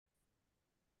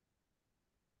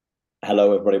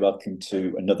Hello, everybody. Welcome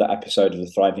to another episode of the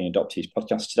Thriving Adoptees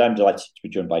podcast. Today, I'm delighted to be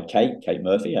joined by Kate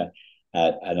Murphy, an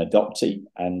adoptee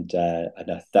and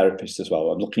a therapist as well.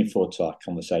 I'm looking forward to our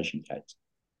conversation, Kate.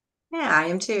 Yeah, I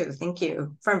am too. Thank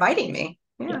you for inviting me.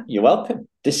 Yeah, Yeah. you're welcome.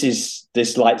 This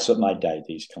lights up my day,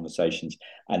 these conversations.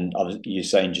 And you're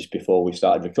saying just before we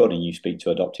started recording, you speak to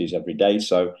adoptees every day.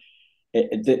 So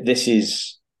this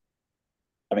is,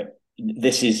 I mean,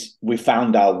 we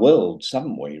found our worlds,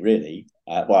 haven't we? Really?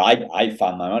 Well, I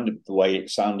found my own. The way it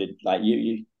sounded like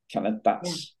you kind of Yeah.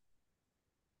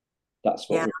 that's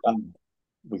what Yeah. we found.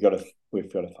 We've got to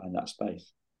find that space.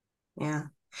 Yeah.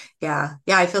 Yeah.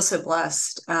 Yeah. I feel so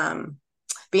blessed.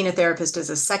 Being a therapist is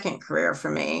a second career for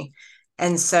me.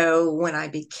 And so when I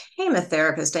became a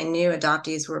therapist, I knew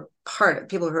adoptees were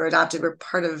people who were adopted were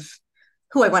part of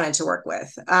who I wanted to work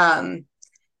with.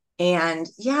 And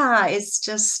yeah, it's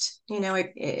just,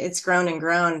 it's grown and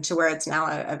grown to where it's now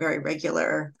a very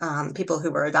regular, people who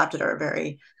were adopted are a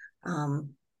very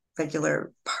um,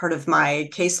 regular part of my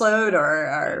caseload, Yeah,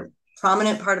 or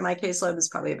prominent part of my caseload is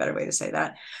probably a better way to say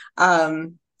that. Yeah,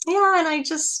 and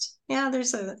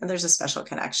there's a special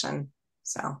connection.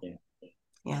 So yeah.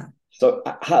 yeah. So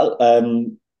how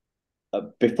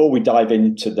before we dive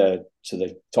into the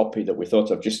topic that we thought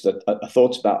of, just a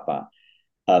thought about that.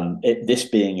 This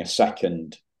being a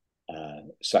second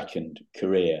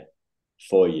career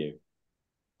for you,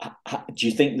 do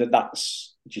you think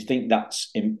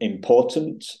that's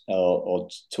important, or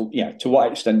to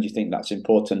what extent do you think that's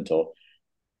important, or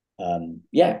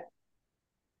yeah,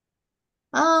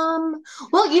 Um,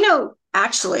 well,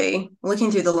 actually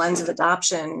looking through the lens of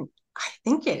adoption, I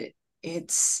think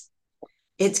it's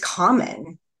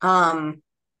common.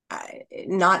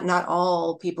 Not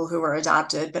all people who are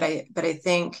adopted, but I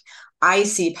think I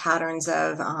see patterns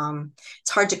of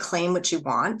it's hard to claim what you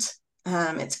want.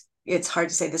 It's hard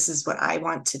to say this is what I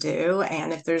want to do,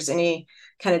 and if there's any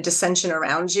kind of dissension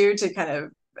around you, to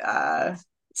kind of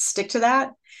stick to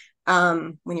that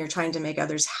when you're trying to make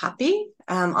others happy.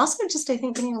 Also, just I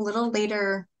think getting a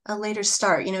later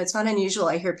start. It's not unusual.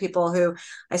 I hear people who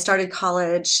I started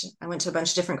college, I went to a bunch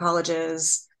of different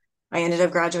colleges, I ended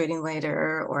up graduating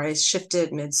later, or I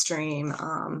shifted midstream.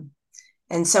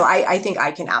 And so I think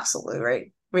I can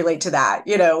absolutely relate to that.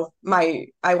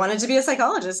 I wanted to be a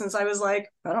psychologist since I was like,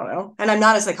 I don't know. And I'm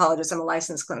not a psychologist, I'm a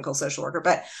licensed clinical social worker,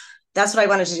 but that's what I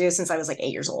wanted to do since I was like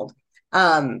 8 years old.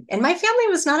 And my family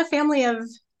was not a family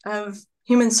of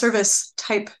human service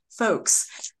type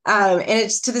folks. And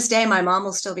it's to this day, my mom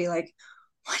will still be like,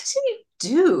 what do you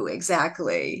do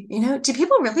exactly? Do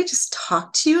people really just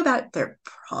talk to you about their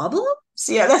problems?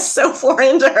 Yeah, that's so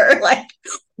foreign to her. Like,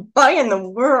 why in the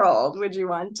world would you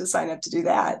want to sign up to do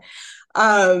that?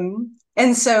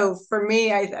 And so for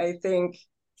me, I think,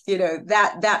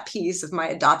 that piece of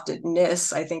my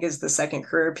adoptedness, I think, is the second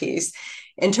career piece.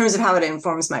 In terms of how it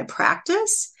informs my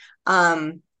practice,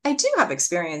 I do have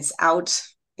experience out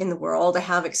in the world. I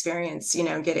have experience,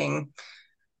 getting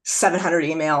 700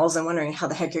 emails and wondering how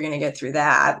the heck you're going to get through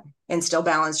that and still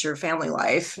balance your family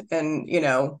life. And,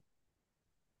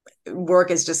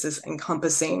 work is just this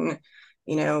encompassing,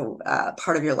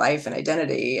 part of your life and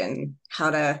identity, and how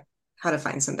to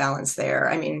find some balance there.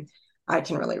 I mean, I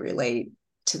can really relate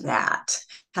to that,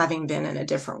 having been in a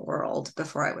different world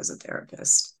before I was a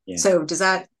therapist. yeah, So does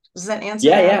that answer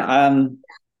yeah, that?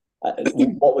 yeah.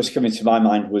 What was coming to my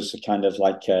mind was a kind of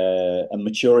like a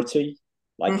maturity,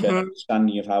 like an Mm-hmm.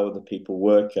 understanding of how other people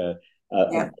work. A,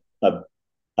 Yeah. a,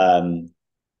 um,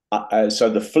 so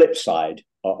the flip side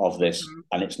of this, Mm-hmm.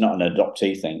 and it's not an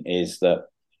adoptee thing, is that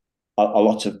a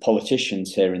lot of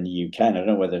politicians here in the UK, and I don't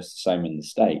know whether it's the same in the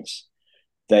States,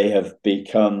 they have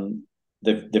become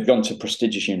they've gone to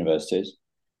prestigious universities.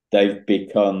 They've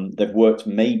worked,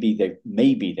 maybe they've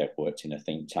worked in a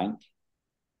think tank,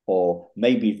 or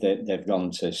maybe they've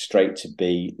gone to straight to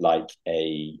be like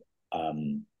a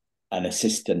an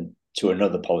assistant to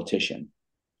another politician,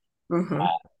 Mm-hmm.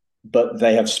 but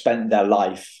they have spent their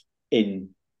life in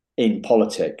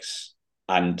politics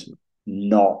and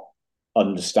not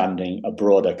understanding a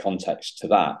broader context to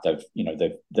that. They've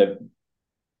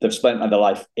spent their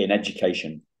life in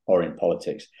education or in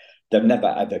politics. They've never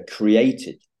ever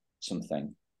created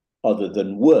something other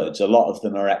than words. A lot of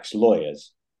them are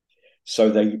ex-lawyers, so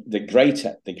the great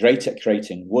at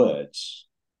creating words,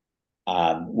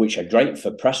 which are great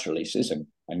for press releases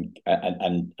and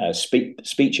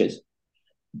speeches,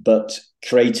 but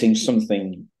creating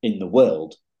something in the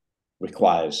world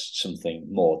requires something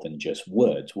more than just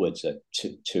words. Words are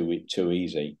too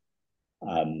easy.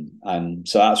 And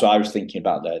so that's what I was thinking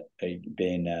about, that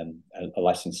being a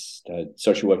licensed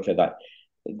social worker, that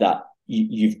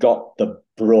you've got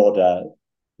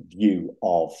view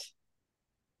of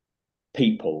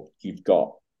people. You've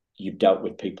dealt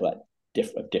with people at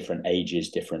different ages,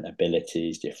 different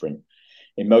abilities, different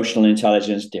emotional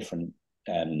intelligence, different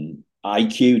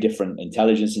IQ, different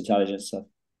intelligence stuff.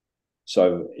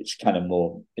 So it's kind of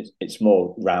more, it's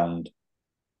more round,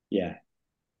 yeah.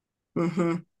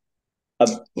 Mm-hmm.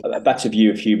 A better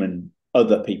view of human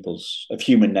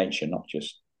nature, not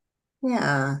just.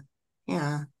 Yeah.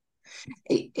 Yeah.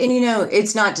 And you know,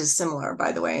 it's not dissimilar,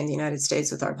 by the way, in the United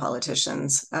States with our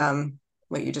politicians,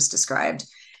 what you just described.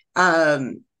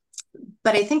 Um,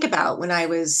 but I think about when I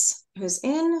was just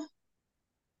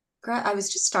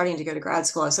starting to go to grad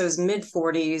school. So I was mid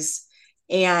 40s.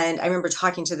 And I remember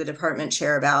talking to the department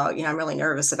chair about, I'm really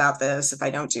nervous about this. If I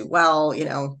don't do well,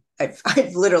 I've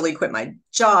literally quit my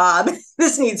job.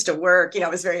 This needs to work. I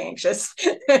was very anxious.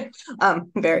 I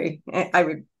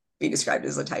would be described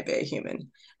as a type A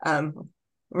human,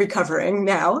 recovering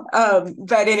now.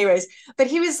 But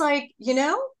he was like,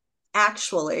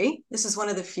 actually, this is one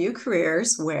of the few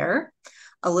careers where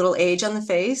a little age on the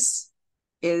face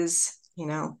is,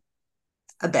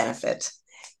 a benefit.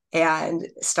 And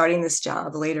starting this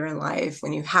job later in life,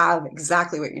 when you have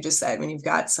exactly what you just said, when you've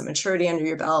got some maturity under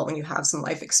your belt, when you have some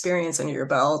life experience under your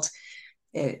belt,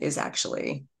 it is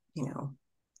actually,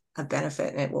 a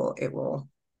benefit, and it will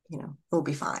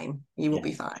be fine. You will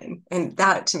be fine. And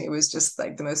that to me was just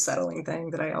like the most settling thing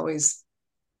that I always,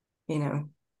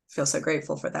 feel so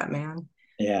grateful for that man.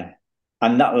 Yeah.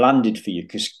 And that landed for you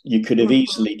because you could have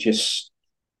easily just,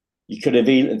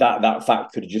 that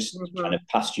fact could have just kind of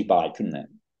passed you by, couldn't it?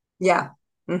 Yeah.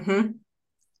 Mm-hmm.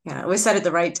 Yeah. It was said at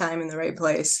the right time in the right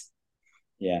place.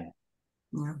 Yeah.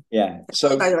 Yeah. Yeah.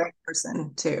 So by the right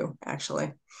person too,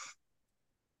 actually.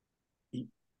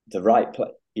 The right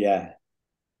place. Yeah.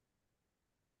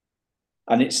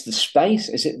 And it's the space.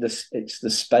 It's the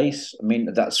space. I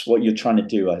mean, that's what you're trying to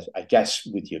do, I guess,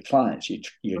 with your clients.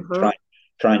 You're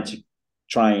trying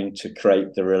to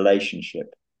create the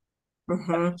relationship,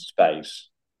 space,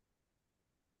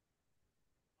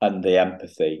 and the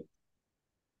empathy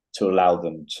to allow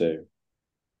them to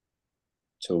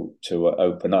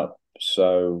open up.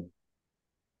 So,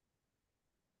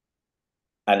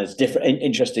 and it's different,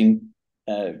 interesting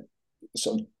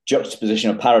sort of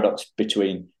juxtaposition or paradox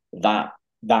between that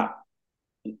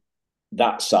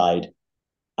side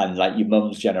and like your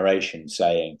mum's generation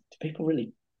saying, do people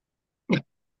really? Yeah.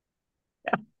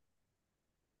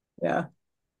 Yeah.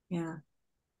 Yeah.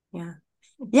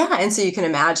 Yeah. And so you can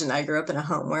imagine I grew up in a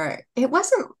home where it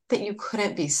wasn't that you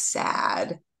couldn't be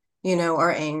sad,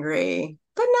 or angry,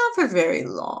 but not for very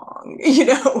long.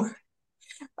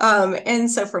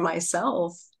 And so for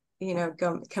myself,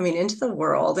 coming into the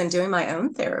world and doing my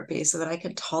own therapy so that I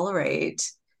could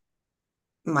tolerate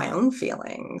my own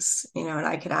feelings, and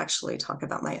I could actually talk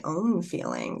about my own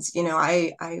feelings.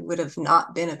 I would have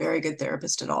not been a very good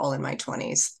therapist at all in my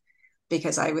 20s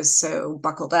because I was so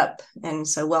buckled up and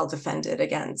so well defended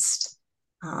against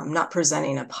not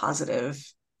presenting a positive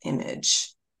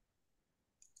image.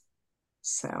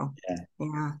 So,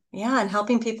 yeah, and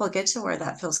helping people get to where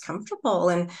that feels comfortable.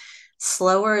 And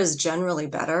slower is generally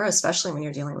better, especially when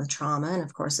you're dealing with trauma. And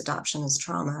of course, adoption is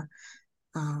trauma.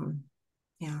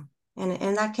 Yeah.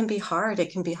 And that can be hard.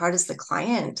 It can be hard as the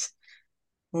client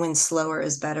when slower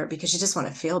is better because you just want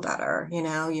to feel better. You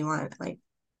want like,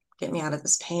 get me out of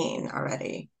this pain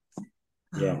already.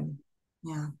 Yeah.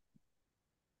 Yeah.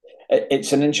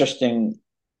 It's an interesting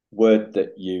word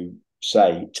that you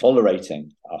say,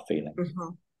 tolerating our feelings.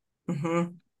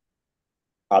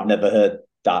 I've never heard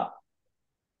that,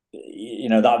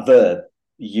 that verb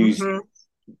used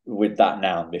with that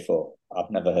noun before. I've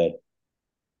never heard.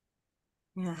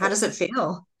 Yeah. How does it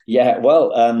feel? Yeah,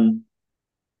 well,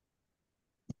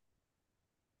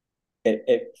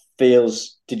 it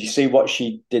feels. Did you see what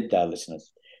she did there,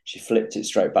 listeners? She flipped it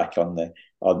straight back on the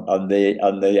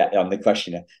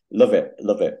questionnaire. Love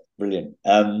it, brilliant.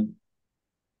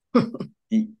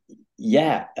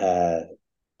 Yeah.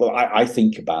 Well, I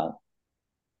think about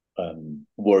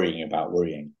worrying about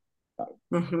worrying.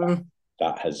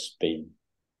 That has been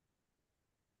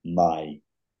my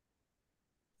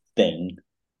thing,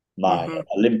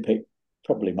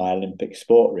 probably my Olympic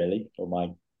sport, really, or my,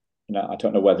 I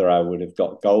don't know whether I would have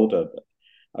got gold, but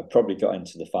I probably got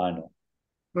into the final.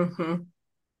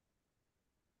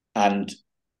 And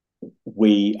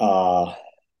we are,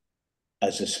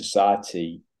 as a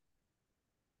society,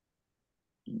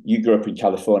 you grew up in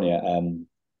California.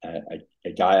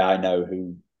 A guy I know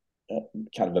who,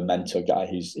 kind of a mentor guy,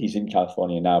 he's in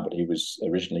California now, but he was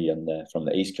originally from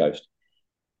the East Coast.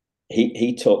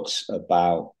 He talks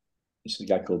about, this is a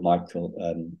guy called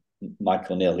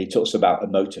Michael Neal. He talks about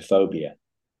emotophobia,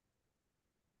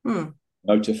 Hmm.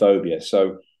 Notophobia.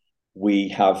 So we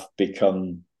have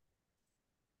become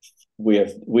we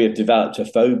have developed a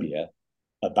phobia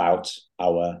about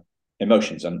our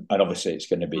emotions, and obviously it's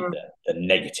going to be the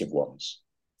negative ones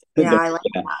Yeah, that I like.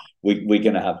 we're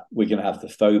gonna have the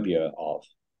phobia of,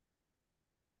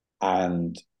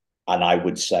 and I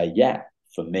would say, yeah,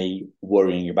 for me,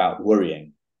 worrying about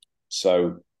worrying.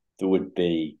 So there would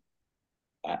be,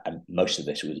 and most of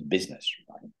this was business,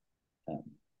 right?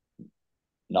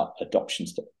 Not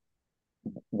adoptions,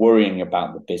 worrying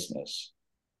about the business,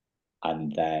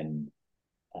 and then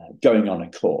going on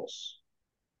a course,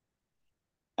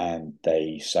 and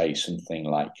they say something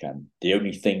like, "The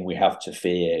only thing we have to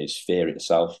fear is fear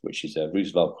itself," which is a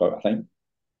Roosevelt quote, I think.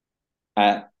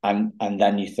 And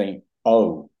then you think,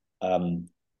 oh, and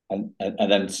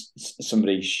then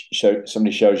somebody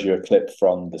shows you a clip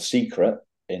from The Secret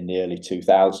in the early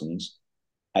 2000s,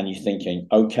 and you're thinking,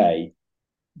 okay,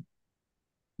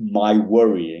 my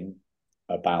worrying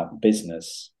about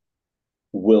business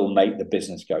will make the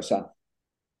business go south.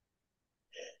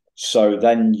 So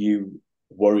then you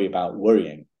worry about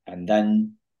worrying, and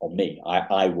then, or me,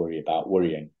 I worry about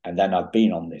worrying, and then I've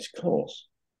been on this course,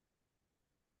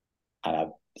 and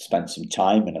I've spent some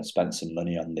time and I've spent some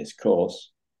money on this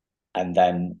course, and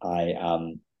then I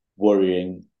am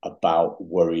worrying about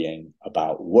worrying,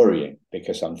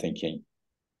 because I'm thinking,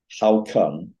 how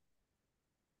come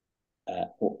uh,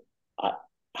 I,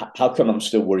 how come I'm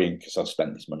still worrying because I've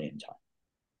spent this money and time?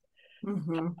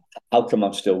 Mm-hmm. How come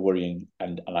I'm still worrying,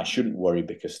 and I shouldn't worry,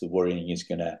 because the worrying is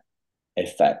going to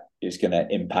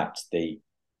impact the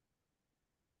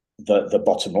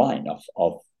bottom line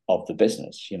of the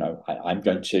business. You know, I'm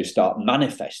going to start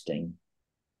manifesting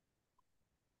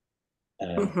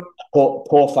Mm-hmm.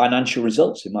 poor financial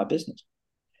results in my business.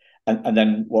 And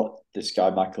then what this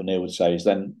guy Michael Neal would say is,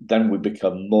 then we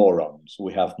become morons.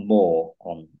 We have more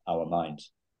on our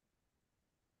minds.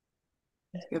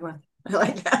 That's a good one. I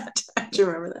like that. I do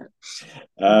remember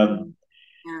that. Um,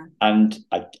 Yeah. and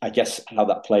I guess how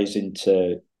that plays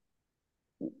into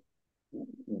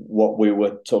what we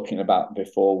were talking about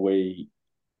before we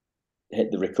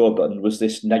hit the record button was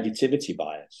this negativity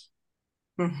bias.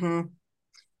 Mm-hmm.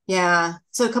 Yeah.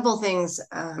 So a couple of things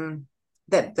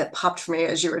that popped for me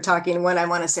as you were talking. One, I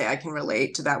want to say I can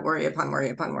relate to that worry upon worry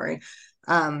upon worry.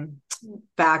 Um,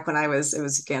 Back when it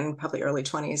was again probably early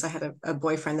 20s, I had a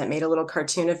boyfriend that made a little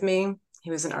cartoon of me. He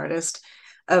was an artist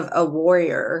of a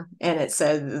warrior, and it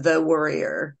said the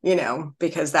worrier,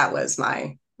 because that was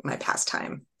my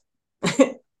pastime.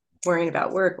 Worrying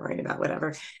about work, worrying about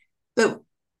whatever. But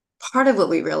part of what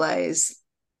we realize,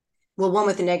 well, one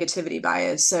with the negativity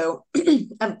bias. So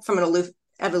from an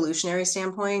evolutionary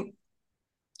standpoint,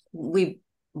 we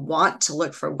want to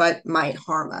look for what might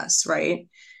harm us, right?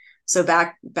 So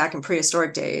back in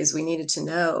prehistoric days, we needed to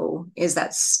know, is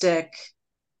that stick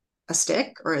a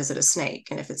stick or is it a snake?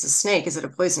 And if it's a snake, is it a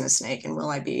poisonous snake? And will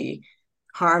I be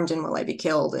harmed and will I be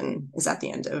killed? And is that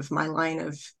the end of my line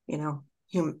of,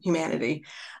 humanity?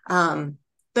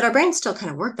 But our brains still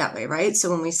kind of work that way, right? So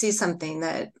when we see something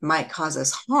that might cause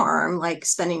us harm, like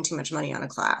spending too much money on a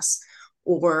class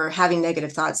or having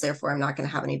negative thoughts, therefore I'm not going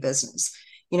to have any business.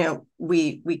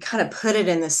 We kind of put it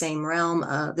in the same realm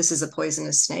of, this is a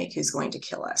poisonous snake who's going to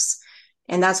kill us.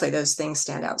 And that's why those things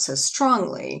stand out so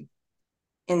strongly,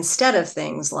 instead of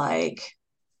things like,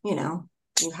 you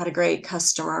had a great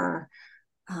customer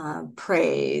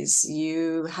praise,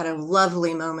 you had a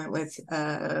lovely moment with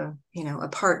a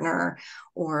partner,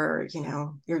 or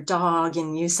your dog,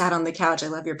 and you sat on the couch. I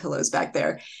love your pillows back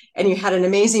there, and you had an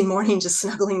amazing morning just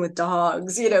snuggling with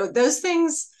dogs. Those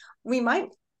things, we might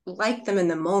like them in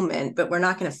the moment, but we're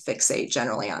not going to fixate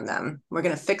generally on them. We're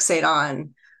going to fixate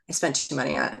on, I spent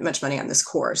much money on this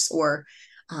course, or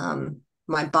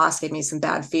my boss gave me some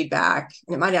bad feedback,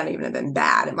 and it might not even have been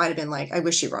bad. It might have been like, I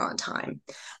wish you were on time.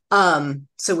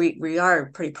 So we are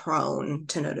pretty prone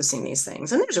to noticing these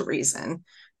things, and there's a reason,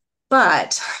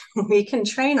 but we can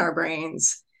train our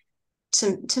brains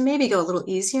to maybe go a little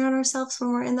easier on ourselves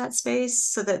when we're in that space,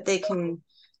 so that they can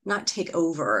not take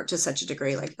over to such a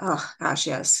degree. Like, oh gosh,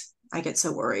 yes, I get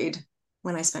so worried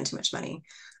when I spend too much money.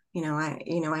 I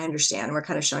understand. We're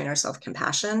kind of showing ourselves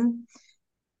compassion.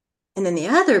 And then the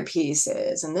other piece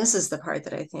is, and this is the part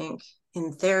that I think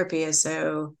in therapy is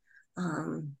so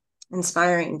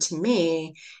inspiring to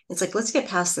me, it's like, let's get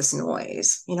past this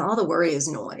noise. All the worry is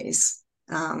noise.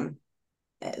 Some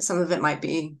of it might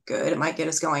be good, it might get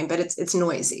us going, but it's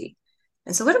noisy.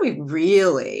 And so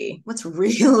what's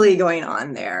really going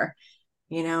on there?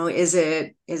 Is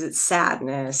it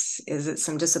sadness? Is it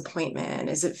some disappointment?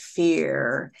 Is it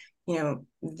fear?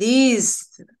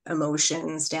 These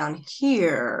emotions down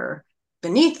here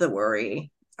beneath the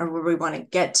worry or where we want to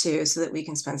get to so that we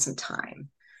can spend some time.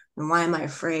 And why am I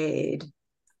afraid?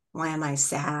 Why am I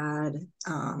sad?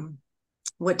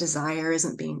 What desire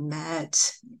isn't being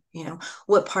met?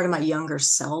 What part of my younger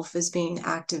self is being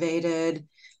activated?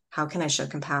 How can I show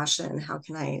compassion? How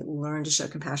can I learn to show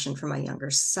compassion for my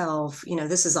younger self?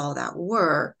 This is all that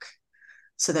work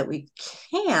so that we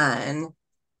can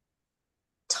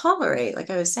tolerate, like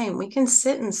I was saying, we can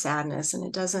sit in sadness and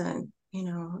it doesn't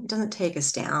take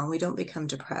us down. We don't become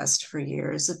depressed for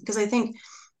years, because I think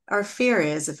our fear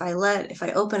is if I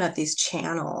open up these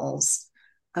channels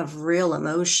of real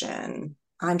emotion,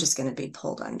 I'm just going to be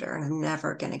pulled under and I'm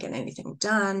never going to get anything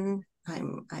done.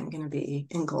 I'm going to be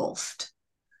engulfed.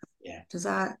 Yeah. Does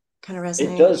that kind of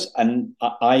resonate? It does. And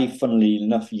I funnily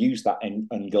enough, use that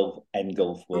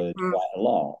engulf word quite a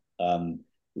lot.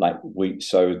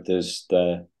 So there's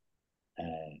the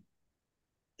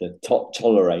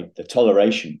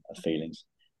toleration of feelings,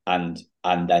 and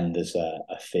then there's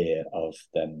a fear of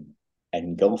them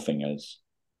engulfing us.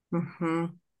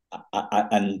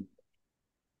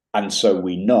 And so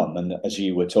we numb. And as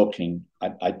you were talking,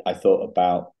 I thought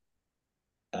about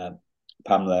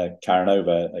Pamela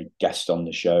Karanova, a guest on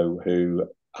the show, who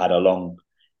had a long,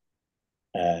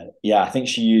 I think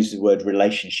she used the word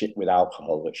relationship with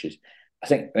alcohol, which is, I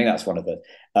think that's one of the,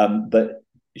 but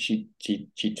she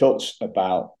talks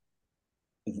about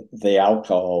the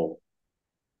alcohol,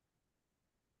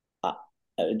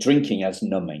 drinking as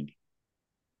numbing,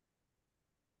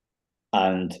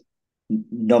 and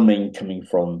numbing coming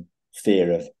from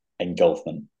fear of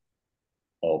engulfment,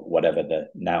 or whatever the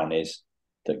noun is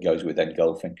that goes with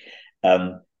engulfing.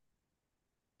 And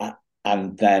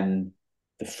then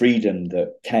the freedom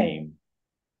that came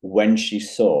when she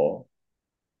saw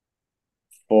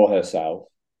for herself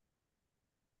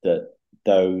that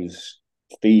those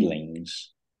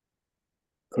feelings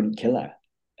couldn't kill her,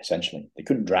 essentially. They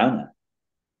couldn't drown her.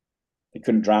 They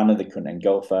couldn't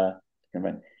engulf her.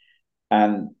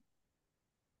 And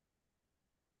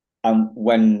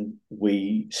when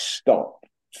we stop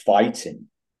fighting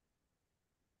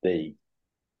the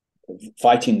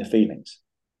feelings,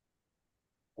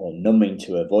 or numbing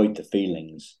to avoid the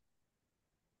feelings,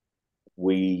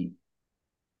 we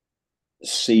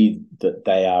see that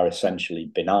they are essentially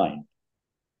benign.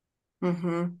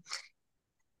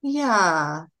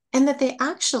 Yeah. And that they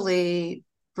actually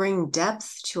bring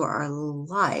depth to our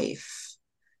life.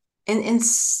 And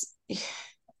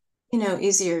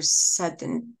easier said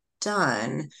than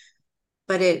done,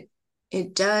 but it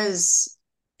does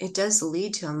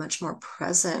lead to a much more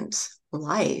present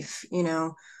life,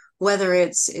 whether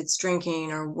it's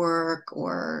drinking or work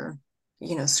or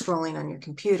scrolling on your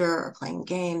computer or playing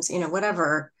games,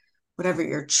 whatever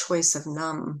your choice of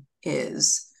numb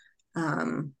is.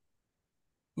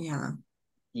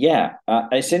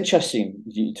 It's interesting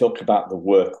you talk about the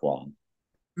work one,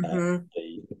 the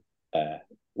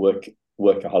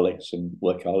workaholics and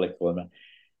workaholic women.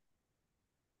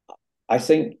 I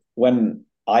think when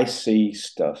I see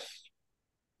stuff,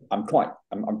 I'm quite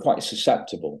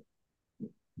susceptible,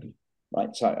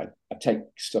 right? So I take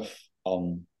stuff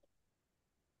on.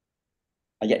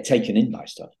 I get taken in by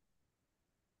stuff.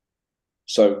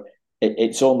 So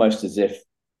it's almost as if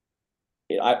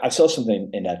I saw something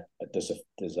in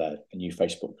there's a new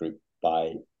Facebook group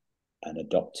by an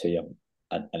adoptee,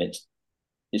 and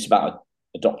it's about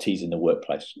adoptees in the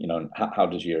workplace.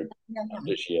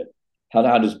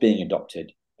 How does being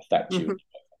adopted affect you?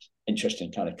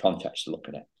 Interesting kind of context to look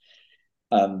at it.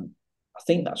 I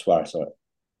think that's where I saw it.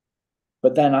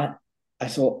 But then I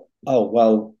thought, oh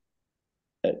well,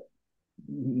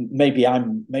 maybe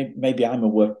I'm a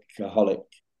workaholic.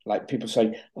 Like people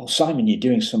say, oh Simon, you're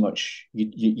doing so much,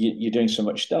 you're doing so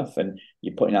much stuff, and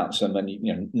you're putting out some,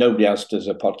 and nobody else does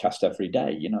a podcast every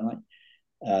day,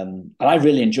 and I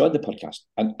really enjoyed the podcast,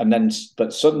 and then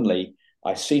but suddenly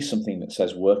I see something that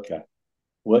says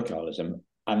workaholism,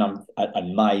 and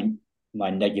my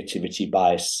negativity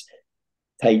bias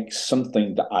takes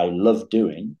something that I love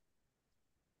doing,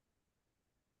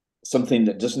 something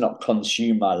that does not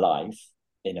consume my life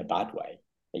in a bad way.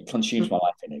 It consumes my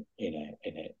life in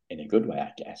a good way,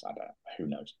 I guess. I don't know, who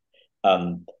knows.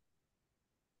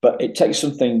 But it takes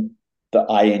something that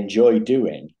I enjoy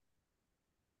doing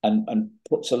and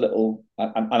puts a little,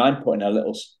 and I'm putting a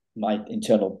little, my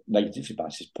internal negativity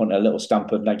bias is putting a little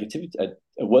stamp of negativity, a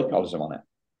workaholism on it.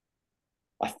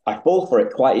 I fall for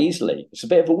it quite easily. It's a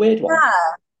bit of a weird one. Yeah.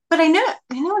 But I know,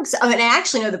 I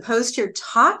actually know the post you're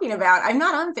talking about. I'm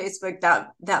not on Facebook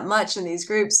that much in these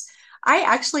groups. I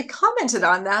actually commented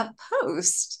on that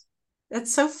post.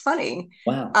 That's so funny.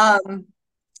 Wow.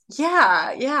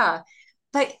 Yeah.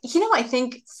 But I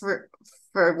think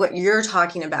for what you're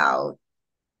talking about,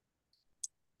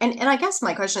 and I guess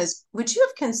my question is, would you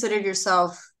have considered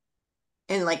yourself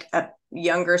in like a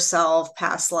younger self,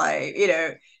 past life,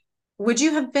 would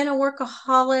you have been a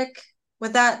workaholic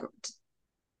with that,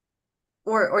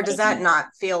 or does that not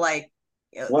feel like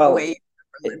a way Well, you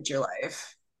lived your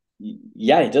life?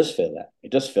 yeah, it does feel that.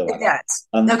 It does feel It like that.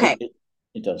 does. Okay.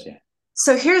 It does, yeah.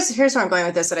 So here's where I'm going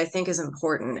with this that I think is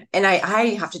important. And I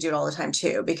have to do it all the time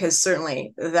too, because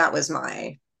certainly that was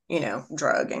my,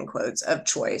 drug in quotes of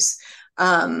choice.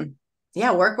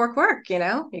 Yeah, work, work, work, you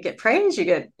get praise, you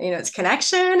get, it's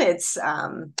connection. It's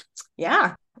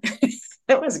yeah.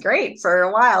 It was great for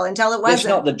a while until it It's wasn't.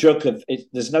 not the drug of it,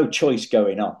 there's no choice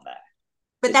going on there.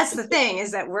 But that's the thing,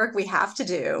 is that work we have to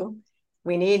do.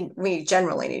 We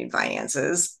generally need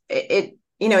finances.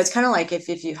 It's kind of like if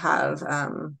you have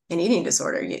an eating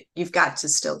disorder, you've got to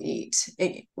still eat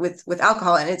with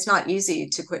alcohol, and it's not easy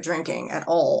to quit drinking at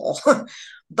all.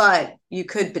 But you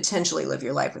could potentially live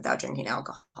your life without drinking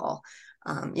alcohol.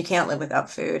 You can't live without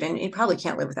food, and you probably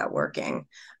can't live without working.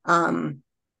 And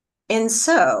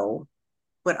so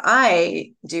what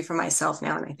I do for myself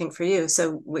now, and I think for you,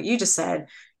 so what you just said,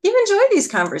 you enjoy these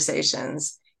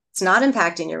conversations. It's not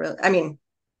impacting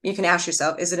you can ask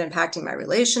yourself, is it impacting my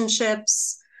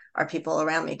relationships? Are people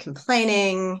around me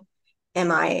complaining?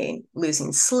 Am I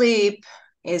losing sleep?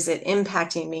 Is it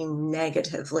impacting me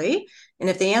negatively? And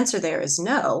if the answer there is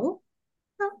no,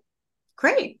 well,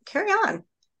 great, carry on.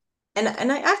 And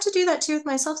I have to do that too with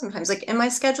myself sometimes. Like, am I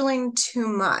scheduling too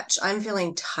much? I'm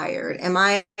feeling tired. Am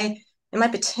I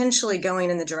potentially going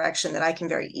in the direction that I can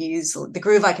very easily, the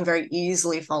groove I can very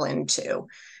easily fall into?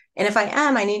 And if I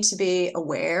am, I need to be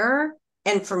aware.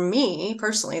 And for me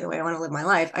personally, the way I want to live my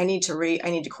life, I need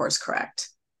to course correct,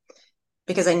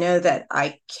 because I know that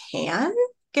I can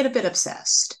get a bit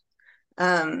obsessed.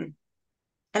 And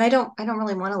I don't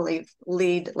really want to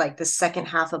lead like the second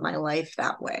half of my life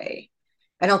that way.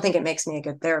 I don't think it makes me a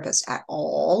good therapist at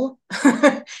all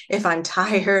if I'm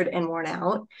tired and worn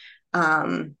out.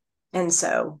 And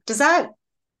so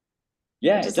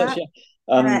Yeah, it does does, that,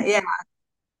 yeah. yeah.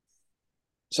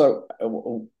 So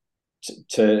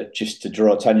to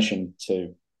draw attention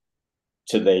to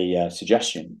the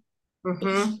suggestion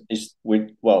Mm-hmm. is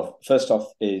we well, first off,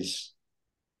 is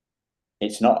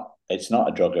it's not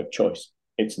a drug of choice.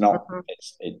 It's not.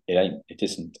 Mm-hmm. It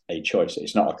isn't a choice.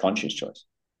 It's not a conscious choice.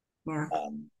 Yeah.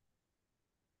 Um,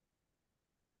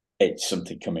 it's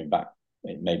something coming back.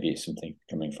 Maybe it's something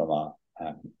coming from our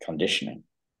conditioning,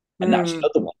 and that's Mm.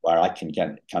 another one where I can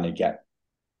get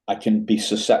I can be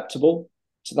susceptible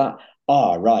to that.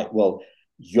 Ah, right. Well,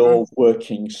 you're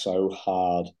working so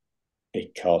hard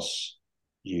because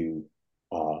you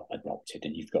are adopted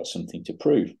and you've got something to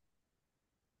prove.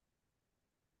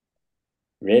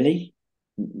 Really?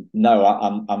 No,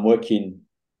 I'm working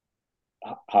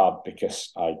hard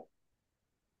because I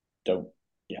don't.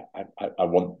 Yeah, I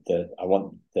want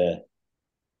the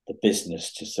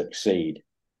business to succeed,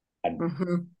 and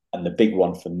Mm-hmm. and the big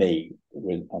one for me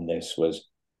on this was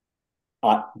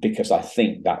because I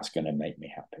think that's going to make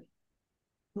me happy.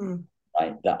 Mm-hmm.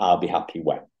 Right, that I'll be happy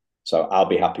when. So I'll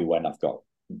be happy when I've got.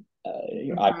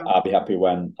 I'll be happy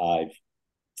when I've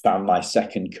found my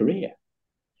second career.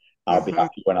 I'll be Mm-hmm.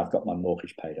 happy when I've got my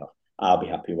mortgage paid off. I'll be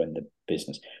happy when the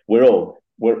business. We're all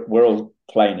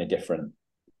playing a different.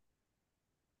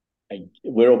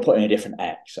 We're all putting a different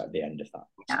X at the end of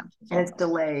Yeah. And that. it's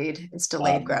delayed. It's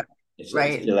delayed Um, growth, it's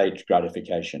right? delayed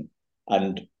gratification.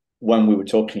 And when we were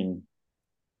talking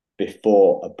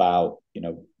before about,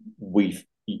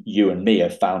 you and me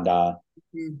have found our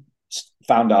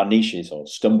niches or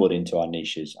stumbled into our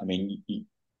niches. I mean,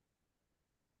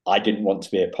 I didn't want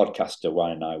to be a podcaster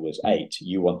when I was 8.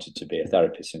 You wanted to be a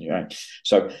therapist in your own.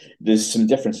 So there's some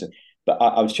differences. But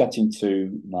I was chatting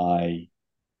to my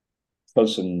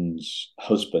cousin's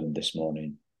husband this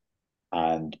morning,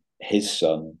 and his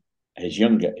son, his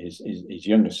younger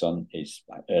son, is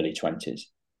like early 20s,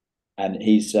 and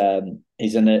he's a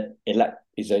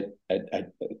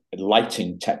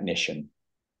lighting technician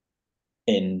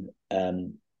in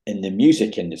the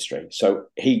music industry. So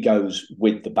he goes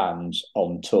with the bands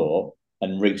on tour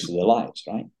and rigs the lights,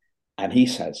 right? And he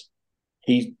says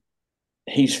he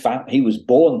was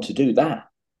born to do that,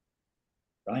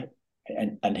 right?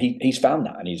 And he's found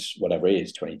that, and he's whatever he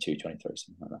is, 22, 23,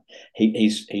 something like that.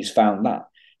 He's found that.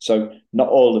 So not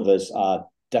all of us are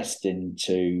destined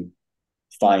to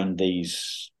find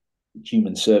these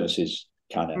human services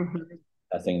kind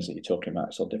of things that you're talking about.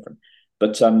 It's all different.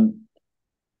 But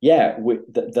yeah,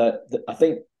 I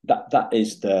think that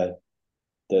is the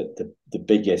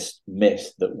biggest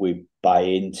myth that we buy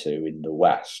into in the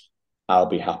West. I'll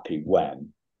be happy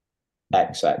when,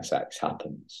 XXX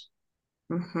happens.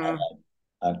 Mm-hmm.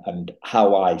 And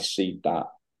how I see that,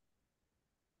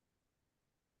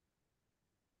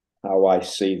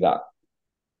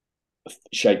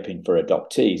 shaping for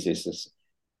adoptees is this: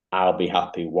 I'll be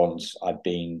happy once I've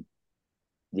been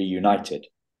reunited,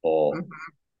 or Mm-hmm.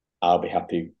 I'll be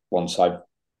happy once I've,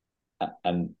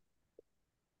 and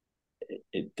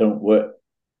it don't work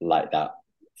like that,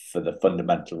 for the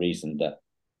fundamental reason that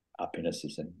happiness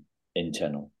is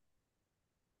internal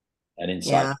and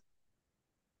inside. Yeah.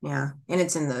 Yeah. And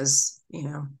it's in those,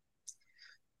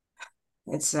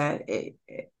 it's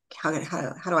how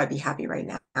do I be happy right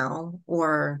now,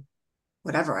 or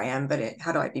whatever I am, but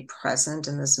how do I be present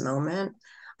in this moment?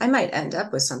 I might end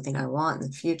up with something I want in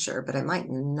the future, but I might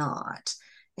not.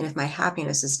 And if my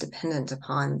happiness is dependent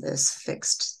upon this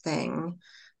fixed thing,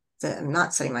 that I'm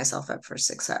not setting myself up for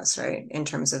success, right? In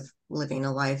terms of living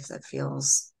a life that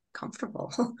feels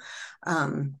comfortable.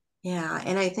 Yeah.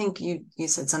 And I think you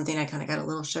said something, I kind of got a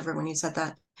little shiver when you said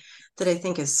that I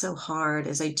think is so hard,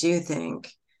 is I do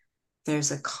think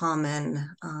there's a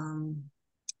common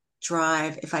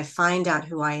drive. If I find out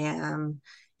who I am,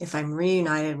 if I'm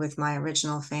reunited with my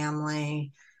original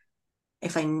family,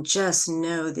 if I just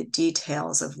know the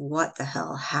details of what the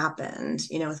hell happened,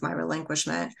 with my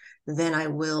relinquishment, then I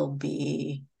will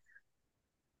be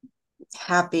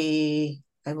happy.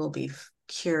 I will be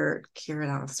cured, I don't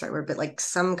know if that's the right word, but like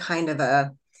some kind of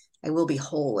I will be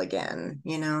whole again,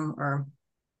 or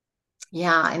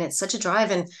yeah. And it's such a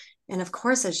drive. And of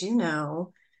course, as you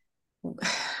know,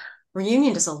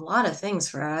 reunion does a lot of things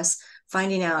for us,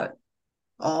 finding out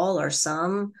all or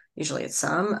some, usually it's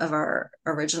some of our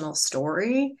original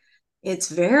story. It's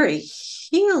very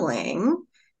healing.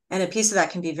 And a piece of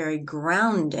that can be very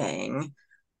grounding,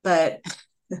 but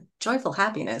joyful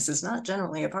happiness is not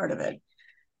generally a part of it.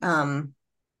 Um,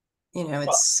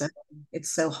 it's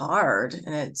so hard,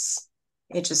 and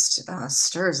it just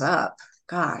stirs up,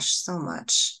 gosh, so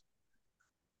much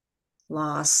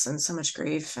loss and so much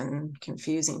grief and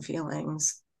confusing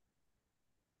feelings.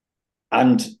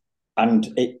 and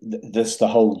there's the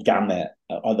whole gamut,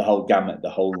 the whole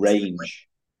Absolutely. range,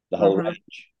 Mm-hmm.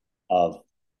 of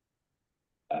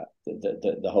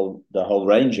the whole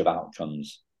range of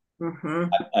outcomes, Mm-hmm.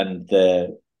 and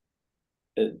the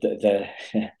the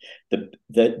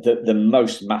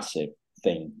most massive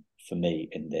thing for me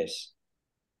in this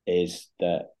is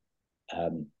that,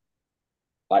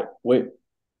 like, we're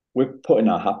putting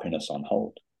our happiness on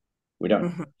hold. We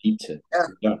don't Mm-hmm. need to. Yeah.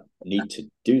 We don't need to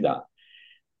do that.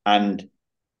 And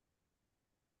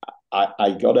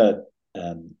I got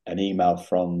an email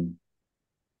from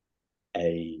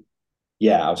a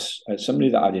yeah, I was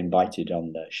somebody that I'd invited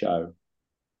on the show,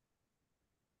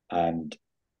 and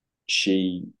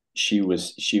she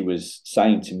was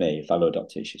saying to me, fellow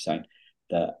doctor, she was saying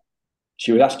that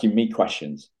she was asking me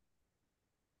questions,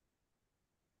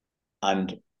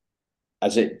 and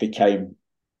as it became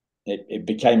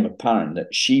apparent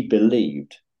that she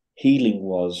believed healing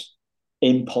was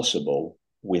impossible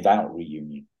without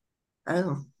reunion,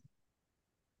 Oh.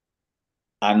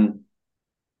 and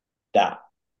that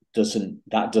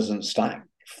doesn't stack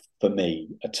for me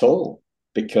at all,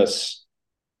 because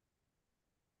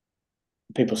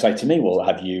people say to me, "Well,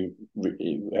 are you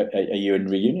in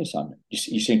reunion, Simon?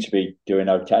 You seem to be doing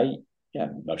okay." Yeah,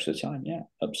 most of the time. Yeah,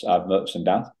 I've ups and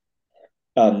downs,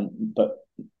 but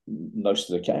most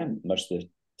of the time,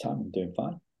 I'm doing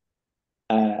fine.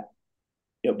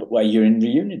 But where you're in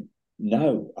reunion?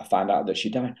 No, I found out that she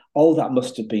died. Oh, that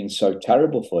must have been so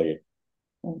terrible for you.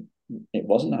 Well, it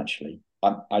wasn't actually.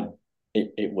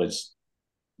 It was.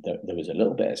 There was a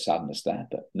little bit of sadness there,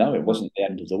 but no, it Mm-hmm. wasn't the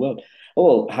end of the world.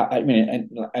 Oh, I mean,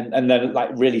 and then, like,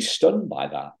 really stunned by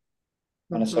that.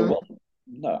 And I said,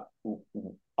 Mm-hmm. well, no,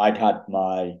 I'd had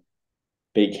my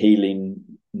big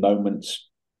healing moments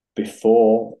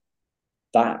before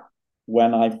that,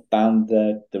 when I found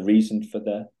the reason for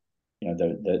the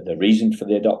reason for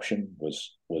the adoption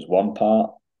was one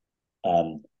part.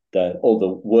 All the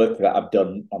work that I've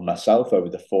done on myself in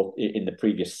the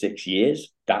previous 6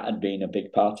 years, that had been a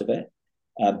big part of it,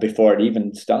 before I'd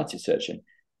even started searching.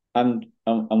 And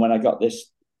when I got this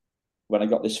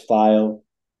file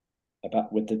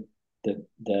about with the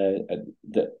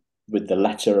with the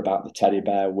letter about the teddy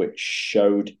bear, which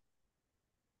showed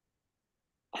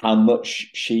how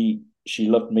much she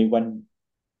loved me when,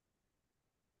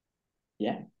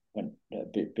 yeah, when a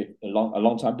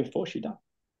long time before she died.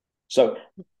 So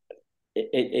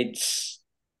it's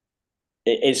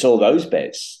it's all those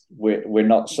bits. We're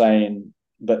not saying,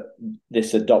 but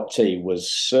this adoptee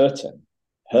was certain.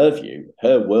 Her view,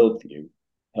 her worldview,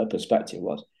 her perspective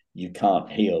was, you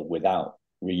can't heal without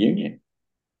reunion.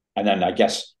 And then I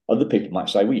guess other people might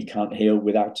say, well, you can't heal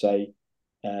without a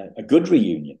good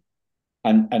reunion.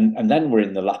 And then we're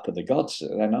in the lap of the gods,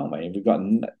 then, aren't we? We've got,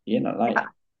 like.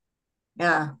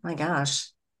 Yeah, my gosh.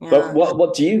 But Yeah.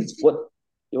 what do you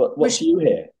what do you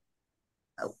hear?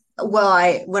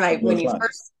 Well, when you Like?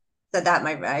 first said that,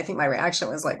 I think my reaction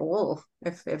was like, whoa,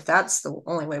 if that's the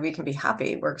only way we can be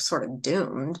happy, we're sort of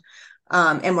doomed.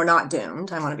 And we're not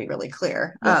doomed. I want to be really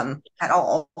clear, Yeah. at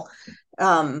all.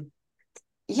 Um,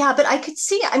 yeah, but I could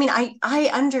see, I mean, I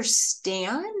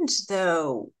understand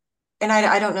though, and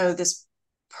I don't know this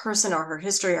person or her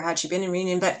history or had she been in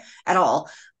reunion, but at all.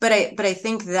 But I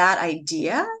think that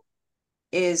idea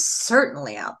is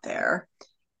certainly out there,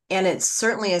 and it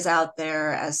certainly is out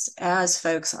there as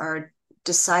folks are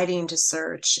deciding to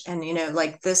search. And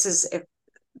like this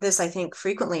I think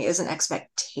frequently is an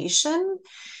expectation,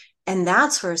 and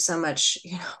that's where so much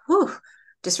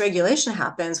dysregulation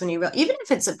happens when even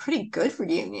if it's a pretty good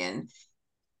reunion,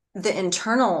 the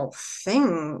internal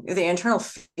feelings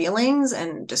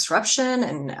and disruption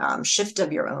and shift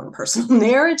of your own personal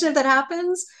narrative that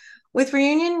happens with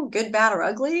reunion, good, bad, or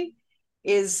ugly,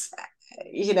 is,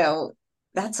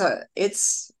 that's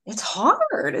it's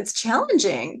hard. It's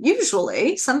challenging.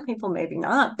 Usually, some people maybe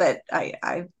not, but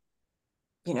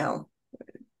you know,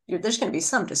 there's going to be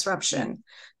some disruption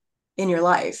in your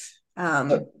life.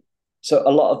 So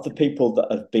a lot of the people that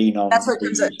have been That's on what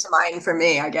comes the to mind for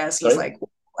me, I guess, was sorry, like,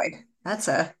 boy,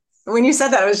 when you said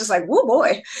that, I was just like, whoa,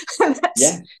 boy,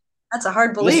 yeah. that's a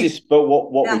hard This belief. is, but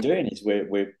what Yeah. we're doing is Yeah.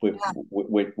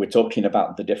 we're talking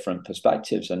about the different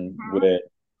perspectives, and Mhm. we're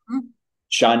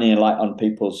shining a light on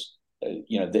people's, the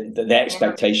Yeah.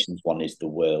 expectations. One is the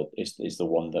world is the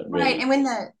one that Right. really, And when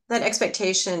that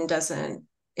expectation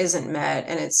isn't met,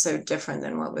 and it's so different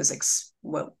than what was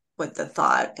what the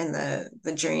thought and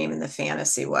the dream and the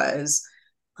fantasy was,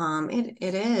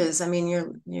 it is. I mean,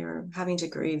 you're having to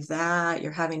grieve that.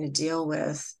 You're having to deal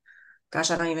with,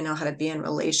 gosh, I don't even know how to be in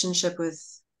relationship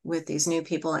with these new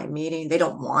people I'm meeting. They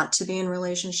don't want to be in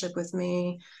relationship with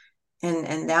me,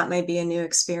 and that may be a new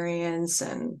experience.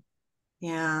 And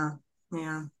yeah,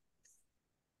 yeah.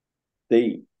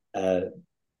 the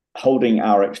holding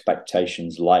our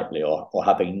expectations lightly, or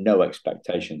having no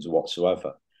expectations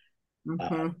whatsoever, uh,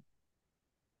 Mm-hmm.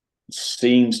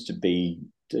 seems to be.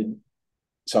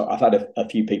 So I've had a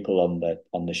few people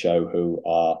on the show who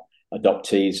are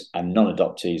adoptees and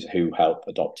non-adoptees who help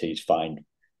adoptees find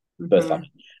birth Mm-hmm.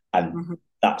 family, and Mm-hmm.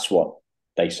 that's what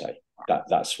they say.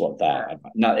 That's what they're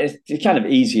about. Now it's kind of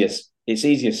easier. It's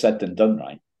easier said than done,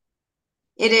 right?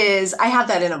 It is. I have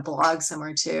that in a blog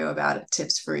somewhere too about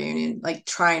tips for reunion, like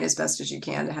trying as best as you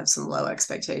can to have some low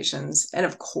expectations. And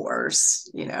of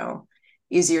course,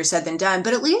 easier said than done.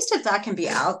 But at least if that can be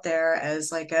out there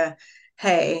as like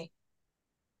hey,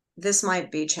 this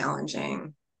might be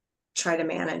challenging. Try to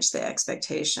manage the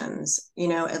expectations,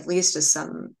 at least as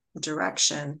some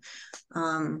direction.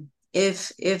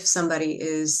 If somebody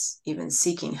is even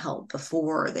seeking help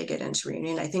before they get into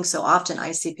reunion, I think so often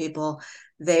I see people,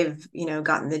 they've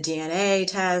gotten the DNA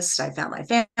test, I found my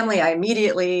family, I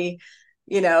immediately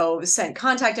sent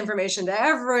contact information to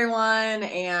everyone,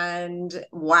 and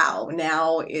wow,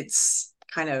 now it's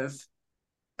kind of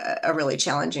a really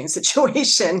challenging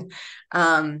situation,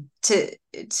 to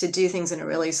do things in a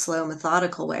really slow,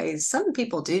 methodical way. Some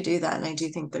people do that, and I do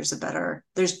think there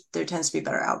tends to be a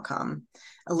better outcome,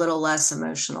 a little less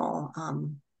emotional,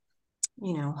 harm.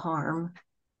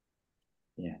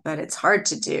 Yeah. But it's hard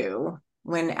to do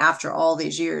when after all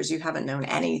these years you haven't known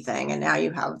anything, and now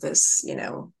you have this,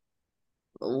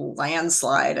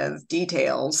 landslide of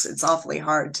details. It's awfully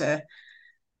hard to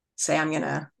say I'm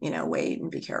gonna, wait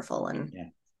and be careful, and Yeah.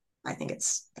 I think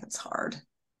that's hard.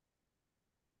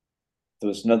 There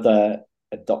was another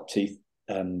adoptee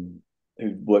who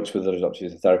works with other adoptees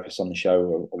as a therapist on the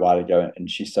show a while ago, and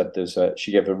she said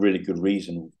she gave a really good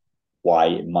reason why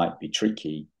it might be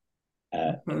tricky,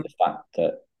 in the fact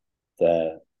that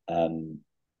the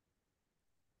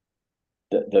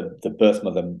the birth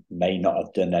mother may not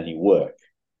have done any work,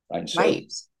 right? So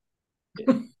Right.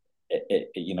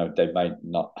 they may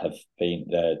not have been,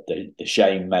 the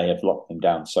shame may have locked them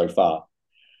down so far.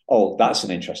 Oh, that's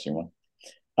an interesting one.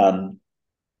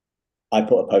 I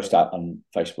put a post out on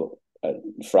Facebook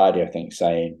Friday, I think,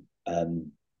 saying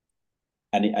any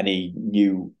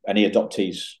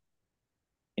adoptees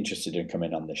interested in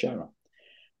coming on the show,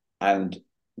 and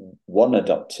one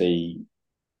adoptee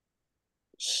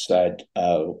said,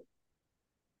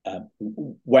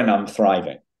 "When I'm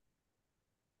thriving."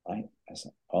 Right? I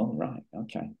said, "Oh, right,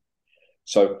 okay."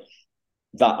 So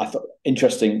that I thought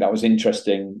interesting. That was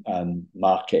interesting.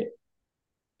 Market,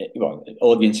 well,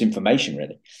 audience information,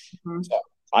 really. Mm-hmm. So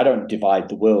I don't divide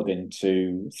the world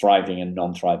into thriving and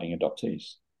non-thriving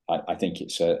adoptees. I think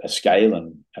it's a scale,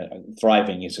 and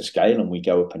thriving is a scale, and we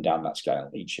go up and down that scale,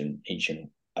 each and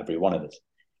every one of us.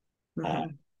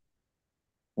 Mm-hmm.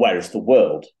 Whereas the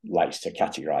world likes to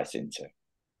categorize into.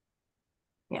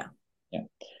 Yeah. And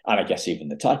I guess even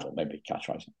the title maybe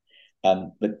categorizing.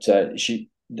 But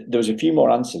there was a few more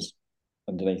answers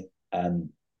underneath,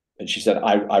 and she said,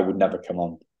 I would never come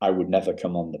on. I would never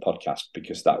come on the podcast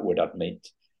because that would that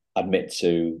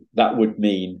would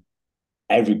mean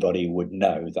everybody would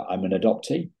know that I'm an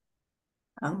adoptee.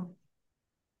 Oh.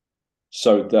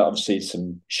 So there obviously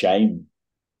some shame.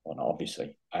 Well, not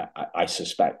obviously, I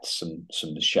suspect some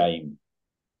shame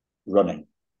running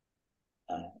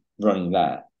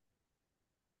there.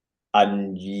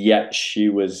 And yet she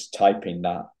was typing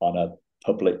that on a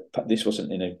public. This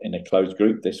wasn't in a closed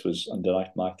group. This was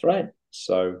underneath my thread.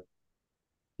 So,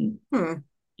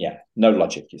 yeah, no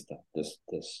logic is there. There's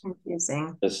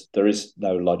confusing. There is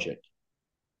no logic.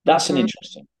 That's an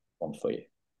interesting one for you.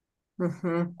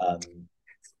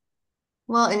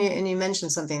 Well, and you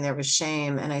mentioned something there was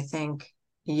shame, and I think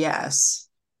yes,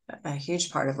 a huge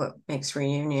part of what makes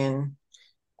reunion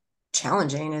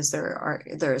challenging is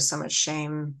there is so much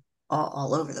shame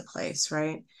all over the place,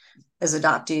 right? As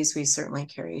adoptees, we certainly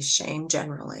carry shame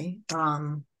generally.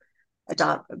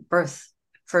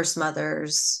 First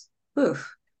mothers,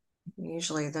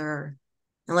 usually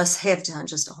unless they have done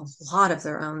just a lot of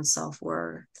their own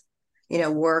self-worth,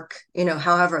 work,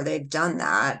 however they've done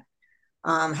that,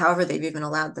 however they've even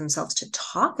allowed themselves to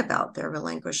talk about their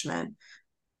relinquishment,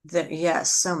 that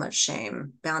yes, so much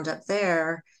shame bound up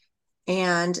there.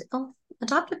 And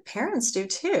adoptive parents do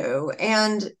too.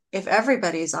 And if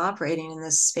everybody's operating in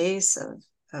this space of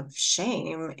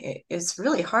shame, it's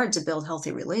really hard to build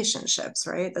healthy relationships,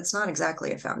 right? That's not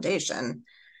exactly a foundation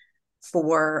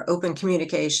for open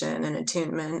communication and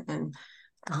attunement. And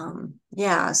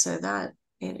so that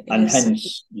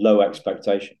hence low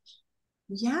expectations.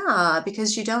 Yeah,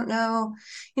 because you don't know,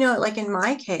 like in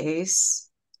my case,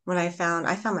 when I found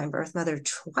my birth mother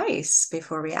twice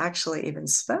before we actually even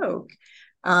spoke.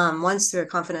 Once through a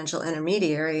confidential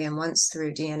intermediary and once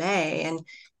through DNA. And,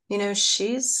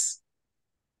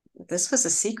 this was a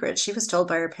secret. She was told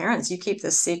by her parents, you keep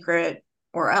this secret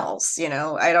or else,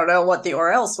 I don't know what the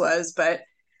or else was, but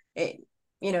if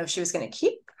she was going to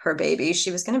keep her baby,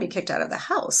 she was going to be kicked out of the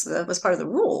house. That was part of the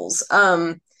rules.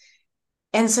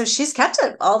 And so she's kept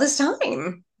it all this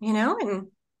time, and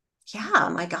yeah,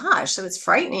 my gosh. So it's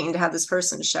frightening to have this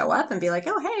person show up and be like,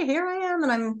 oh, hey, here I am.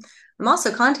 And I'm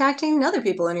also contacting other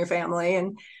people in your family.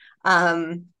 And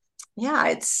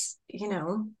it's,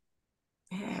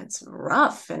 it's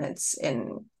rough. And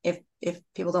if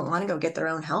people don't want to go get their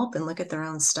own help and look at their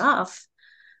own stuff,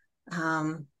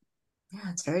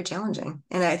 it's very challenging.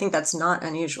 And I think that's not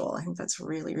unusual. I think that's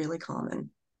really, really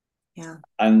common. Yeah.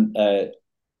 And a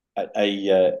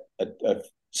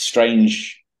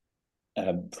strange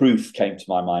proof came to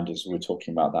my mind as we were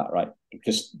talking about that, right?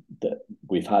 Because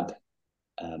we've had,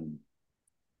 I've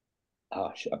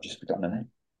just forgotten her name.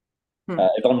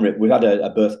 Yvonne,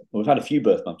 we've had a few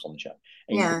birth mums on the show.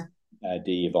 Yeah.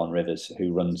 Yvonne Rivers,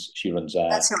 she runs.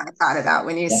 That's who I thought about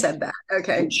when you said that.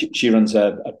 Okay. She runs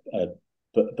a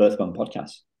birth mum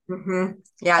podcast.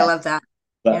 Yeah, I love that.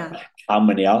 But how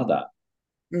many are there?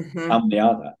 How many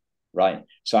are there? Right.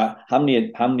 So how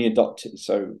many adopted?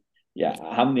 So yeah,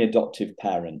 how many adoptive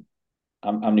parent?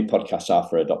 How many podcasts are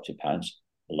for adoptive parents?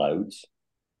 Loads.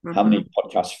 How many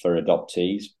podcasts for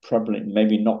adoptees? Probably,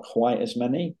 maybe not quite as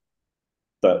many,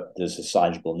 but there's a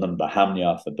sizable number. How many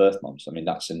are for birth moms? I mean,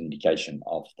 that's an indication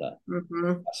of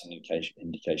that's an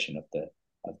indication of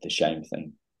the shame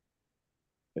thing,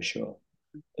 for sure.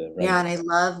 Yeah, and I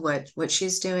love what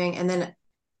she's doing. And then I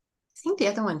think the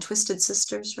other one, Twisted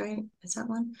Sisters, right? Is that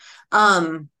one?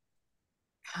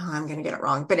 I'm going to get it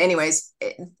wrong. But anyways,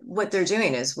 what they're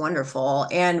doing is wonderful.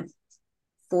 And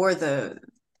for the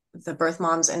birth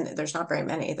moms, and there's not very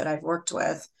many that I've worked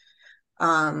with,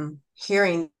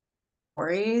 hearing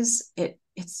stories,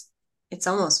 it's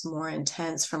almost more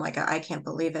intense from like, I can't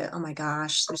believe it. Oh my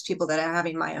gosh, there's people that are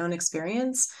having my own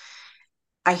experience.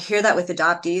 I hear that with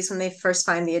adoptees when they first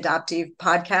find the adoptee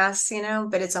podcasts,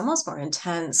 but it's almost more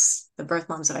intense, the birth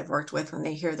moms that I've worked with, when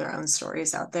they hear their own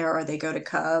stories out there, or they go to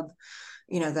CUB,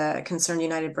 the Concerned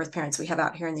United Birth Parents we have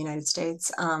out here in the United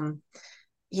States.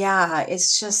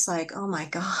 It's just like, oh my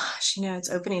gosh, it's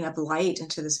opening up light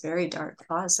into this very dark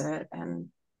closet. And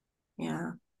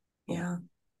yeah.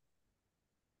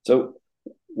 So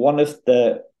one of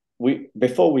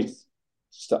before I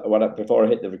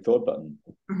hit the record button,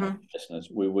 listeners,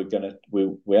 we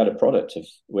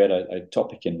had a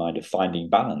topic in mind of finding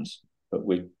balance. but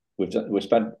we've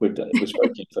spoken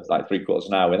for like 3/4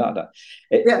 an hour without that.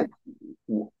 Yeah.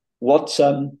 What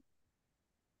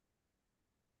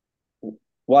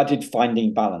why did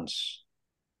finding balance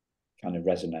kind of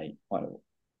resonate?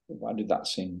 Why did that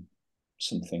seem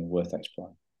something worth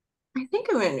exploring? I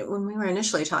think when we were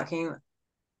initially talking,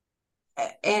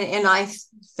 and I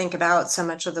think about so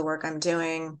much of the work I'm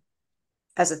doing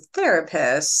as a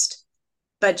therapist,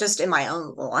 but just in my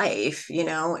own life,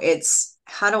 it's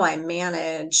how do I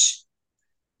manage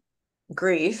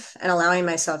grief and allowing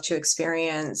myself to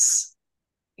experience,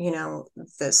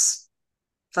 this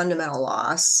fundamental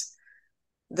loss,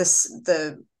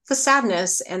 the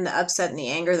sadness and the upset and the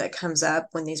anger that comes up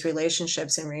when these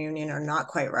relationships in reunion are not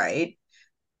quite right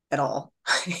at all,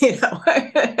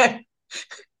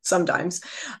 sometimes.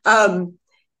 How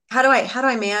do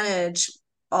I manage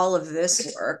all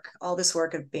this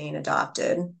work of being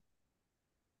adopted,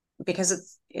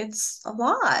 because it's a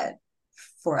lot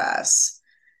for us,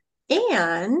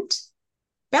 and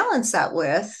balance that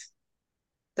with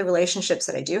the relationships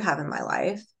that I do have in my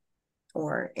life,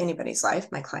 or anybody's life,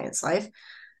 my client's life,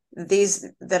 these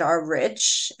that are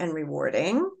rich and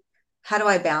rewarding. How do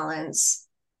I balance,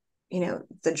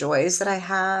 the joys that I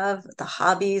have, the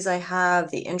hobbies I have,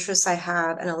 the interests I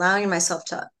have, and allowing myself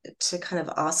to kind of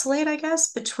oscillate, I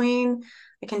guess, between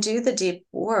I can do the deep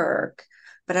work,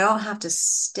 but I don't have to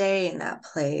stay in that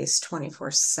place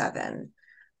 24/7.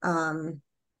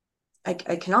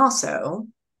 I can also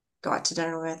go out to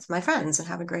dinner with my friends and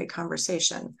have a great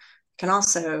conversation. I can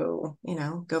also,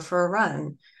 go for a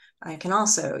run. I can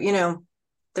also,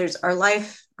 there's our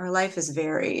life is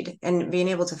varied, and being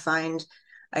able to find,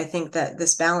 I think that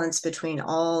this balance between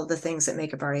all the things that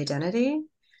make up our identity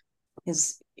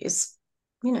is is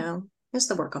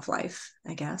the work of life,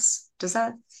 I guess. Does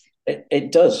that?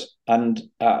 It does. And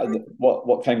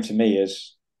what came to me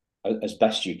is as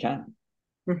best you can.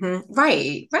 Mm-hmm.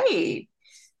 Right.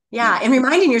 Yeah. And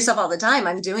reminding yourself all the time,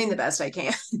 I'm doing the best I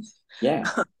can. Yeah.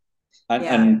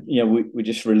 And Yeah. we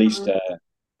just released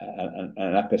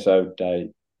an episode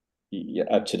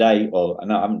today, or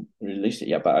no, I haven't released it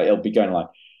yet, but it'll be going live,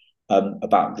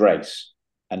 about grace,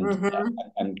 and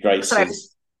grace So I is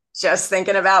was just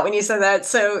thinking about when you said that.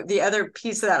 So the other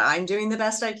piece of that, I'm doing the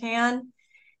best I can.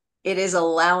 It is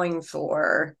allowing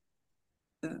for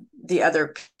the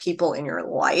other people in your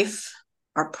life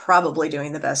are probably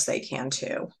doing the best they can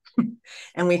too.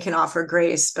 And we can offer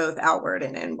grace both outward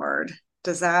and inward.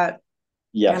 Does that kind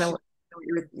yes, of,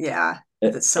 yeah,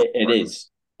 it, that's so it is,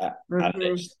 and mm-hmm.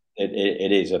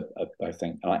 it is I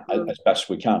think, Mm-hmm. as best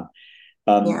we can.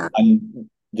 Yeah. And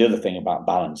the other thing about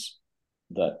balance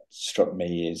that struck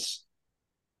me is,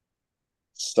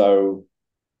 so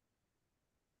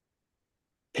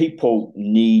people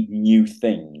need new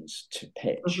things to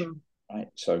pitch, Mm-hmm. right?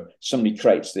 So somebody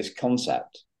creates this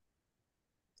concept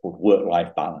called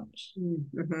work-life balance,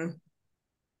 Mm-hmm.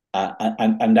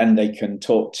 and then they can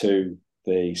talk to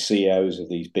the CEOs of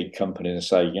these big companies and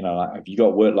say, have you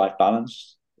got work-life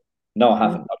balance? No, I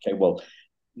haven't. Okay, well,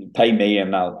 pay me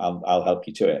and I'll help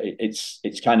you to it. It's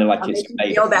kind of like I'll it's make you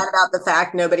made feel up. bad about the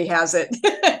fact nobody has it.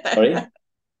 Sorry?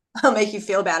 I'll make you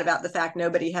feel bad about the fact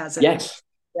nobody has it. Yes,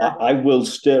 Yeah. I will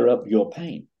stir up your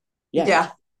pain. Yes,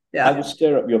 Yeah. I Yeah. will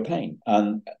stir up your pain.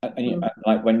 Mm-hmm.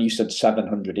 Like when you said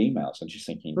 700 emails, I'm just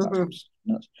thinking Mm-hmm. that's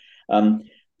nuts.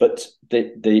 But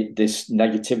this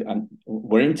negative, and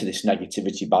we're into this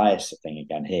negativity bias thing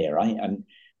again here, right? And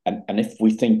if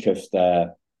we think of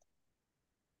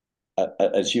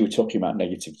as you were talking about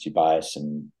negativity bias,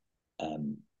 and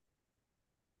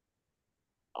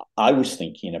I was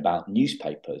thinking about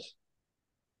newspapers.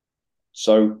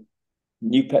 So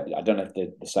I don't know if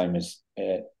they're the same as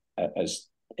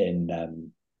in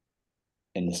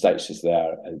the States as they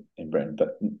are in Britain,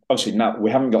 but obviously now we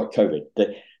haven't got COVID.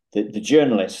 The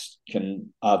journalists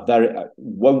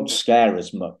won't scare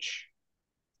as much.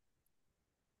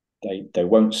 They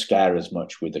won't scare as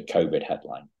much with the COVID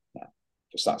headline now,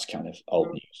 because that's kind of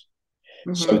old news.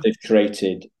 Mm-hmm. So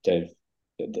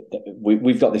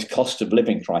we've got this cost of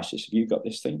living crisis. Have you got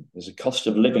this thing? There's a cost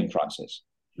of living crisis.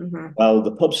 Mm-hmm. Well,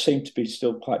 the pubs seem to be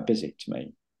still quite busy to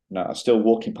me. I'm still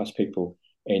walking past people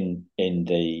in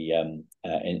the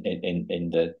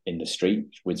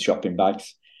street with shopping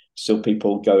bags. Still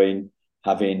people going,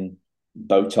 having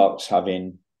Botox,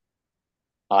 having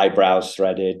eyebrows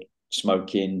threaded,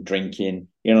 smoking, drinking.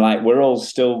 Like we're all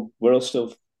still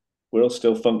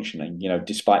functioning.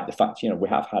 Despite the fact we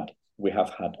have had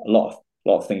a lot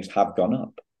of things have gone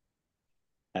up.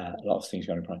 A lot of things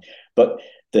going on, but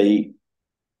the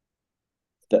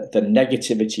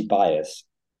negativity bias,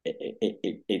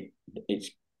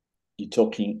 it's you're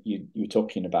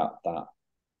talking about that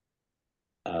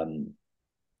um,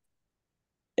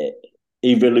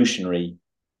 evolutionary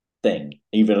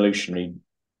evolutionary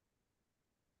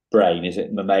brain. Is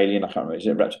it mammalian? I can't remember. Is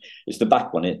it reptile? It's the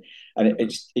back one, and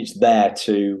it's there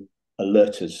to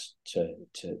alert us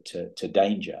to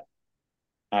danger.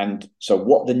 And so,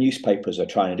 what the newspapers are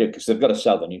trying to do, because they've got to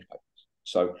sell the newspapers,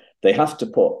 so they have to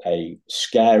put a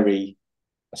scary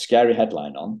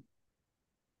headline on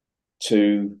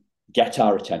to get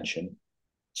our attention,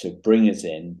 to bring us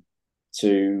in,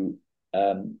 to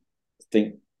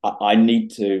think I need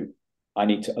to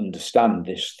understand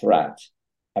this threat,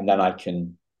 and then I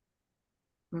can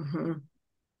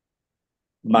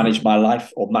manage my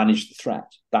life or manage the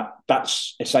threat.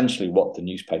 That's essentially what the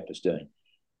newspaper's doing.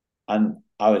 And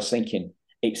I was thinking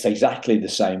it's exactly the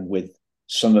same with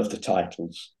some of the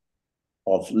titles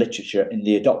of literature in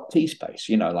the adoptee space.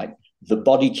 You know, like The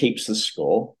Body Keeps the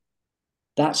Score.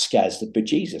 That scares the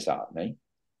bejesus out of me.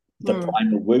 The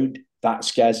Primal Wound, that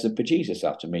scares the bejesus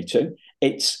out of me too.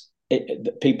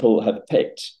 People have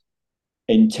picked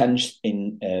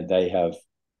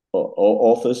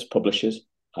authors, publishers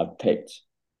have picked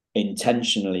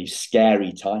intentionally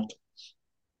scary titles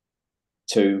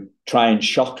to try and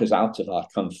shock us out of our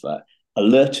comfort,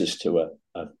 alert us to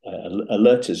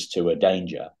a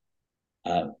danger,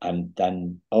 and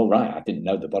then, oh right, I didn't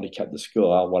know the body kept the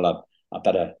score. Oh, well, I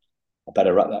better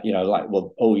write that. You know, like,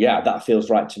 well, oh yeah, that feels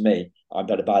right to me. I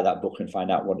better buy that book and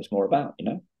find out what it's more about. You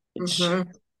know,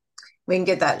 we can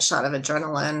get that shot of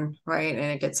adrenaline, right,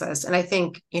 and it gets us. And I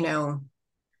think, you know,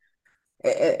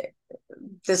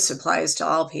 this applies to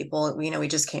all people. You know, we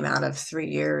just came out of 3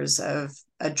 years of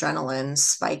adrenaline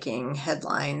spiking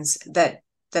headlines that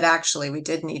actually we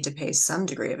did need to pay some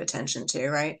degree of attention to,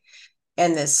 right?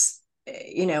 And this,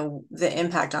 you know, the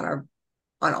impact on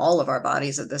all of our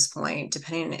bodies at this point,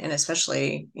 depending, and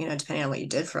especially, you know, depending on what you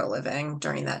did for a living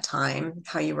during that time,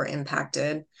 how you were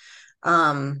impacted.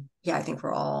 Yeah, I think we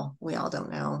all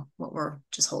don't know what we're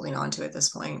just holding on to at this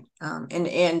point.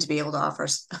 And to be able to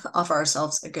offer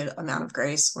ourselves a good amount of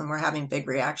grace when we're having big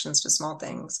reactions to small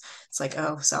things. It's like,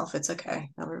 oh, self, it's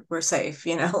okay. We're safe,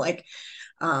 you know, like,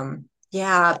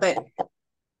 yeah,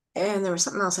 and there was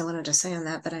something else I wanted to say on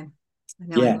that, but I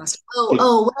lost it.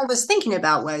 What I was thinking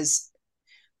about was,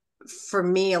 for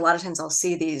me, a lot of times I'll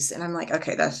see these and I'm like,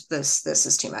 okay, this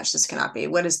is too much. This cannot be.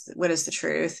 What is the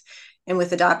truth? And with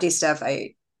adoptee stuff,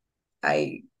 I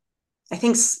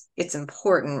think it's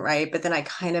important, right? But then I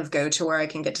kind of go to where I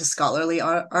can get to scholarly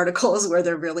articles where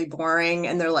they're really boring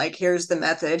and they're like, here's the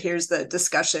method, here's the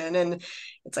discussion. And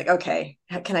it's like, okay,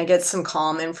 can I get some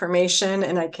calm information?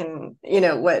 And I can, you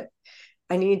know, what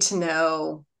I need to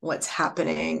know what's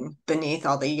happening beneath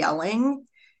all the yelling.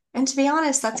 And to be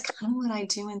honest, that's kind of what I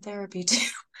do in therapy too.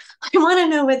 I want to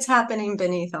know what's happening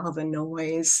beneath all the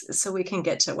noise so we can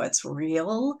get to what's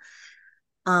real.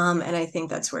 And I think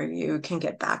that's where you can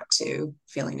get back to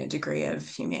feeling a degree of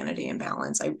humanity and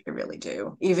balance. I really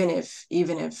do, even if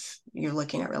you're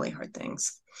looking at really hard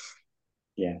things.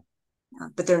 Yeah.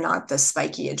 But they're not the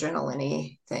spiky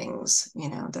adrenaline-y things. You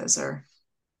know, those are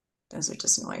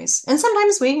just noise. And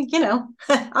sometimes we, you know,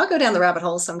 I'll go down the rabbit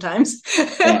hole sometimes.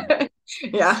 Yeah.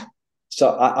 Yeah.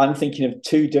 So I'm thinking of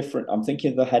I'm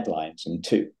thinking of the headlines and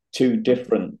two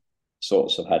different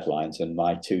sorts of headlines and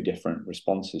my two different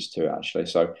responses to it, actually.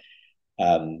 So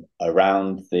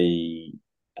around the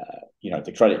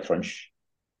the credit crunch,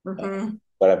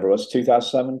 whatever it was,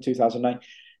 2007, 2009,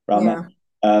 around that,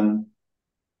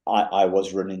 I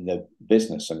was running the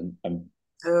business and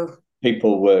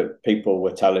people were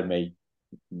telling me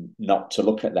not to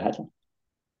look at the headline.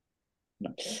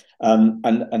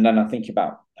 And then I think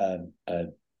about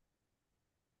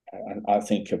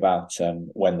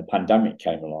when the pandemic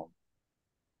came along.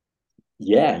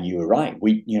 Yeah, you were right. I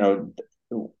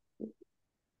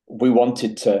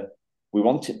wanted to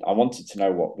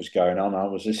know what was going on. I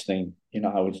was listening,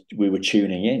 we were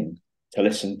tuning in to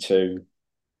listen to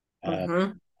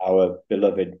our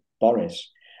beloved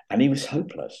Boris, and he was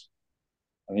hopeless.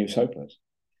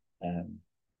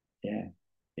 Yeah,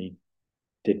 he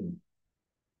didn't.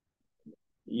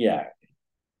 Yeah,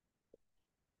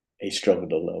 he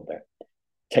struggled a little bit.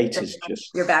 Kate is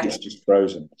You're back. It's just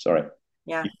frozen. Sorry.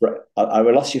 Yeah. I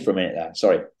lost you for a minute there.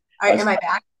 Sorry. All right, am I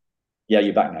back? Yeah,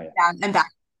 you're back now. Yeah, I'm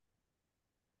back.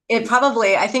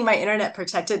 I think my internet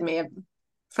protected me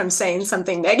from saying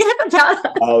something negative about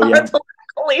our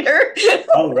political leader.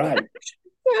 Oh, right.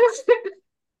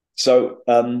 So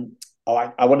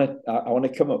I want to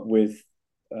come up with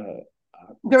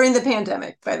during the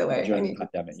pandemic, by the way. During the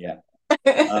pandemic, yeah.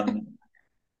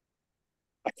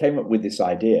 I came up with this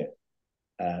idea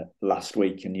last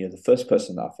week, and you're the first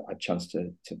person that I've had a chance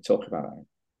to talk about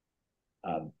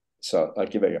it. So I'll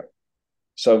give it a go.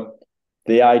 So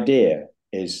the idea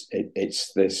is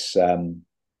it's this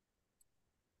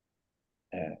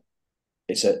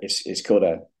it's called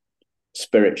a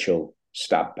spiritual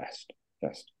stab vest,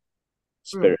 Mm.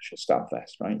 spiritual stab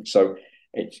vest, right? So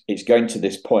it's going to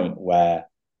this point where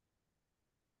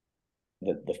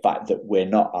the fact that we're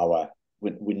not our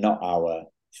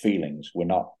feelings, we're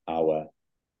not our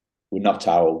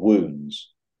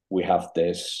wounds. We have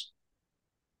this.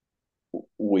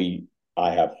 We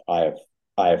I have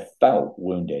felt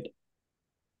wounded,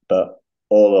 but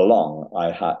all along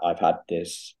I've had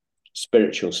this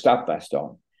spiritual stab vest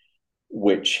on,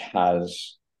 which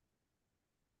has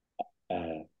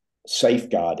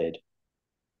safeguarded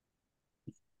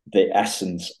the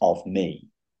essence of me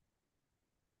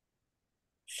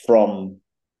from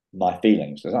my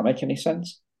feelings. Does that make any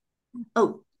sense?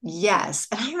 Oh, yes.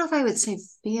 And I don't know if I would say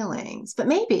feelings, but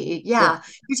maybe, Yeah. yeah.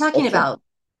 You're talking Okay. about,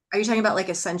 are you talking about like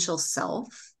essential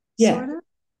self, Yeah. sort of?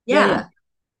 Yeah. Yeah.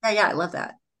 Yeah, yeah, I love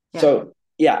that. Yeah. So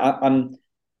yeah, I'm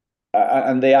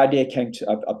and the idea came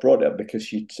to I brought it up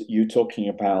because you talking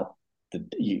about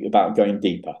about going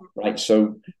deeper, right?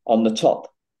 So on the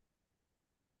top,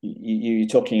 you're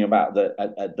talking about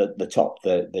the top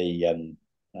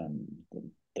um,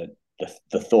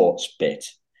 the thoughts bit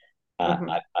Hmm.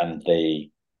 and the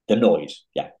noise.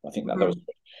 Yeah, I think that was Hmm.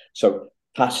 so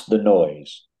past the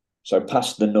noise. So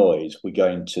past the noise, we're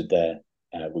going to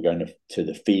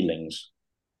the feelings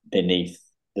beneath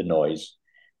the noise,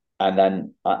 and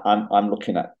then I'm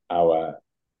looking at our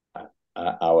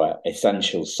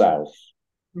essential self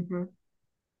Hmm.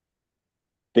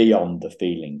 beyond the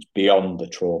feelings, beyond the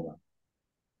trauma.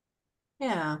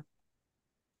 Yeah,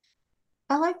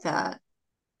 I like that.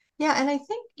 Yeah, and I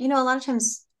think, a lot of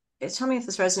times, tell me if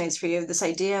this resonates for you, this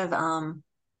idea of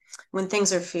when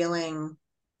things are feeling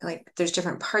like there's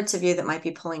different parts of you that might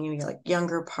be pulling you, like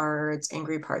younger parts,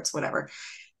 angry parts, whatever.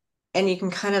 And you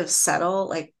can kind of settle,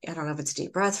 like, I don't know if it's a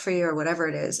deep breath for you or whatever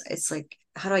it is. It's like,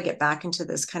 how do I get back into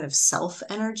this kind of self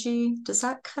energy? Does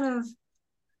that kind of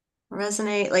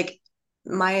resonate? Like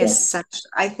my Yeah, essential,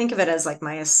 I think of it as like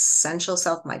my essential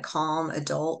self, my calm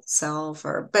adult self,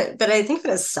 or but I think of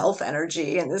it as self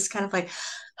energy and this kind of like,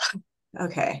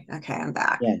 okay, okay, I'm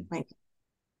back. yeah, Like,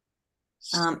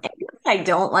 I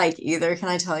don't like either, can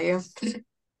I tell you? sure.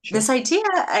 This idea,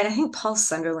 and I think Paul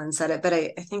Sunderland said it, but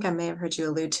I think I may have heard you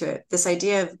allude to it. This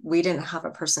idea of we didn't have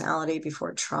a personality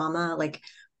before trauma, like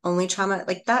only trauma,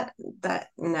 like that,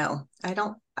 no, I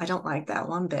don't like that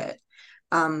one bit.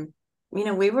 Um,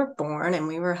 we were born and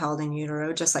we were held in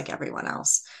utero just like everyone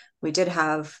else. We did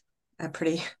have a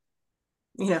pretty,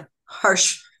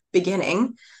 harsh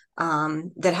beginning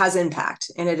that has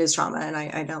impact and it is trauma. And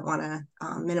I don't want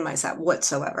to minimize that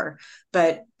whatsoever.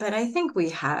 But I think we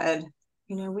had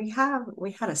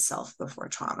a self before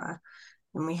trauma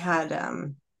and we had,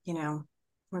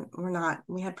 we're not,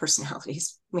 we had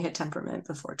personalities, we had temperament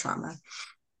before trauma.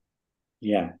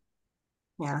 Yeah.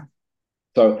 Yeah.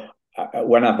 So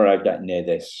whenever I get near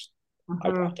this, I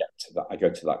Hmm. get to that. I go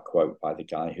to that quote by the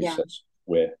guy who Yeah. says,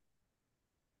 we're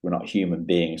not human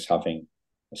beings having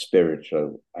a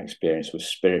spiritual experience, with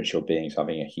spiritual beings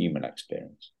having a human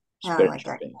experience. Yeah, I like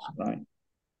Spiritual that. beings, right?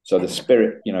 So I the think of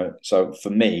it. spirit, so for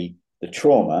me, the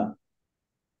trauma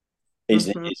Hmm. is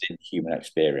in human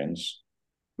experience,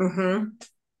 Hmm.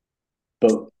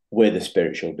 but we're the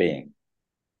spiritual being.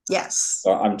 Yes.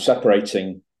 So I'm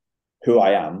separating who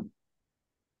I am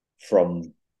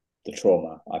from the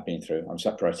trauma I've been through. I'm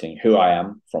separating who I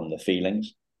am from the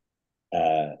feelings.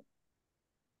 Uh,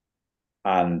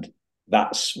 and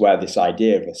that's where this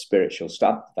idea of a spiritual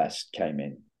stab vest came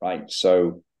in, right?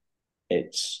 So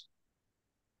it's,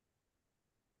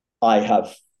 I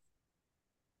have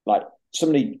like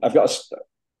I've got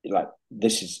like,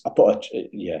 this is, I put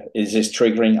yeah, is this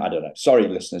triggering? I don't know. Sorry,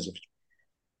 listeners, if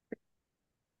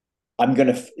I'm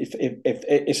gonna if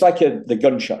it's like the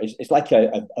gunshot, it's like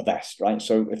a vest, right?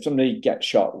 So if somebody gets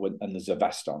shot and there's a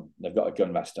vest on, they've got a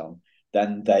gun vest on,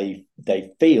 then they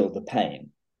feel the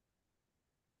pain.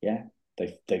 Yeah,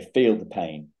 they feel the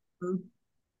pain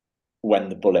when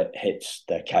the bullet hits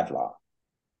their Kevlar,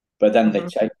 but then they Hmm.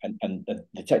 take and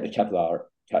they take the Kevlar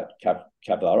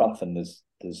off, and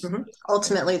Hmm.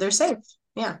 Ultimately, they're safe.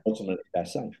 Yeah. ultimately they're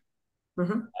safe.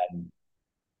 Hmm.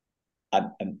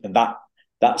 Um, and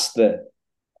that's the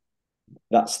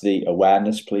that's the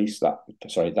awareness piece.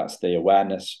 That's the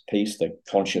awareness piece, the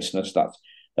consciousness.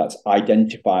 That's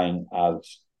identifying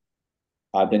as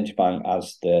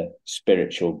the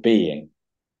spiritual being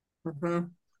Hmm.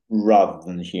 rather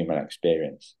than the human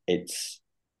experience. It's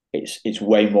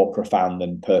way more profound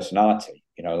than personality.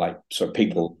 Like, so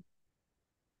people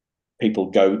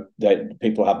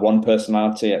people have one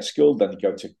personality at school, then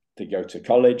they go to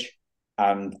college,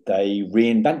 and they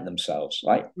reinvent themselves,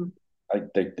 right?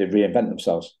 They reinvent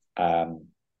themselves.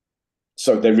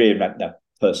 So they reinvent their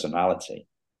personality.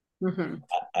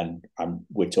 And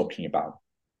we're talking about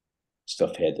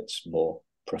stuff here that's more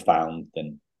profound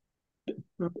than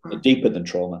deeper than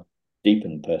trauma, deeper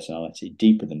than personality,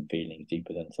 deeper than feeling,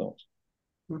 deeper than thoughts.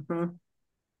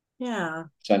 Yeah.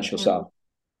 Essential self.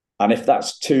 And if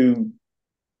that's too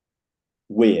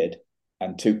weird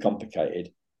and too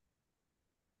complicated,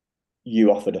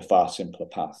 you offered a far simpler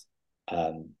path.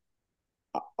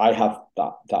 I have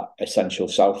that essential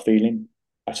self feeling.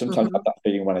 I sometimes have that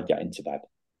feeling when I get into bed,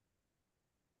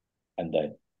 and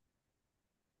the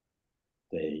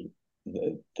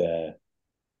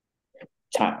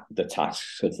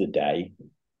tasks of the day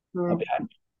are behind me,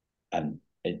 and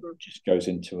it just goes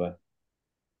into a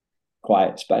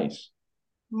quiet space.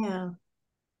 Yeah.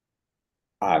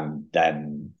 And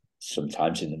then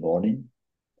sometimes in the morning,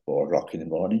 4 o'clock in the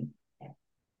morning,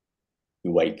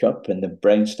 you wake up and the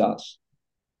brain starts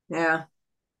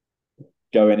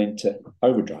going into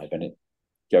overdrive, and it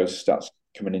starts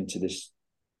coming into this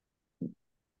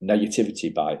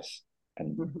negativity bias,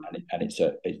 and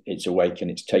it's awake,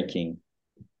 and it's taking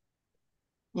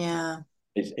the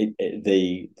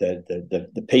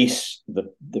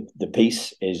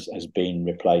peace has been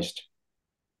replaced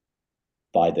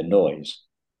by the noise,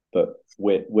 but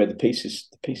where the peace is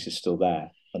still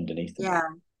there underneath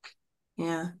them.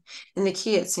 Yeah. And the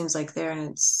key, it seems like there,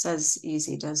 and it says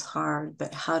easy does hard,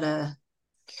 but how to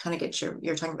kind of get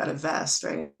you're talking about a vest,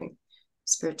 right?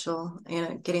 Spiritual,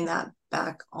 getting that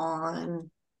back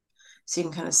on, so you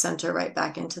can kind of center right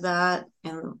back into that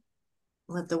and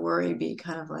let the worry be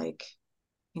kind of like,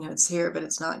 it's here, but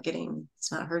it's not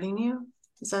hurting you.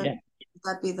 That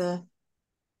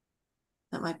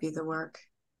might be the work.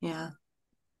 Yeah.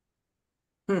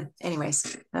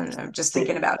 Anyways, I don't know, just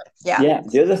thinking about it. Yeah.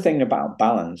 The other thing about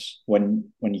balance,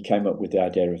 when you came up with the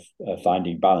idea of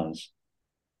finding balance,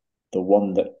 the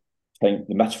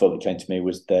metaphor that came to me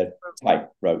was the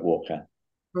tightrope walker.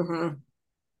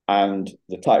 And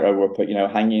the tightrope walker,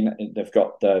 hanging, they've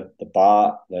got the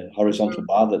bar, the horizontal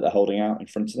bar that they're holding out in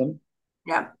front of them.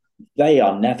 Yeah. They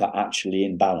are never actually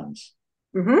in balance.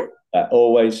 They're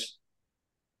always,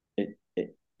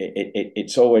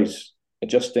 it's always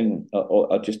adjusting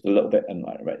or just a little bit, and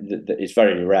it's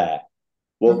very rare.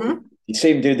 Well, you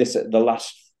see them do this at the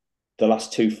last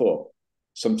 2 foot.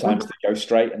 Sometimes they go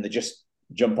straight and they just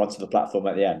jump onto the platform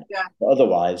at the end. Yeah. But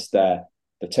otherwise, they're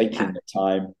taking the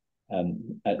time,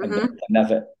 and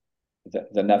they're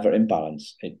never in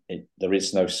balance. There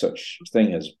is no such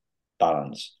thing as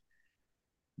balance.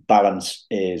 Balance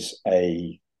is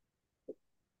a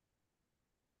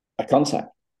concept.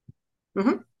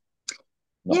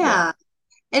 Yeah.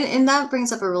 And that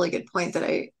brings up a really good point that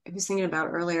I was thinking about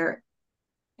earlier,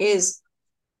 is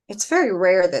it's very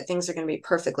rare that things are going to be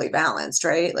perfectly balanced,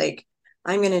 right? Like,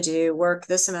 I'm going to do work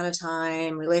this amount of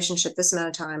time, relationship this amount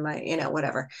of time,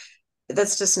 whatever.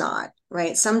 That's just not,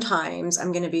 right? Sometimes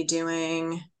I'm going to be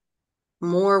doing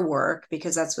more work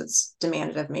because that's what's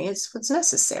demanded of me. It's what's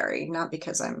necessary, not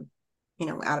because I'm,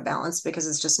 out of balance, because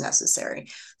it's just necessary.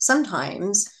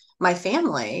 Sometimes my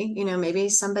family, maybe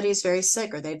somebody's very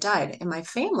sick or they've died, and my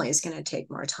family is going to take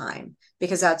more time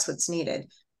because that's what's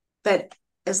needed. But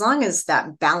as long as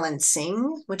that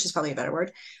balancing, which is probably a better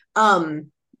word,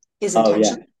 is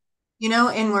intentional,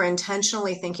 and we're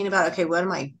intentionally thinking about, okay, what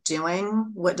am I doing?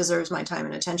 What deserves my time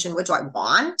and attention? What do I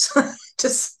want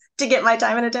just to get my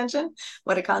time and attention?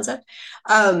 What a concept.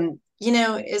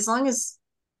 As long as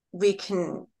we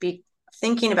can be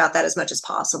thinking about that as much as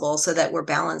possible, so that we're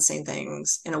balancing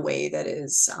things in a way that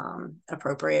is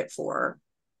appropriate for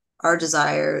our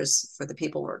desires, for the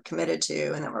people we're committed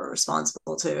to and that we're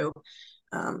responsible to,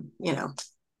 that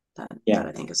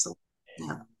I think is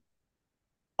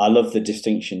I love the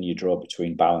distinction you draw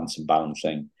between balance and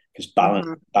balancing, because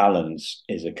balance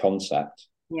is a concept.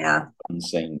 Yeah.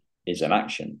 Balancing is an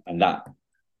action, and that's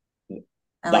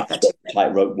what the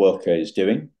tightrope worker is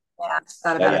doing. Yeah,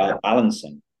 they are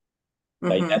balancing.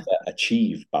 They never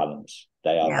achieve balance.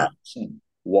 They are balancing.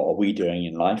 What are we doing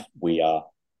in life? We are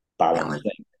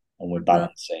balancing, and we're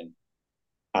balancing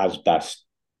as best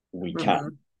we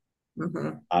can.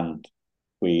 And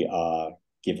we are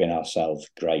giving ourselves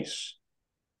grace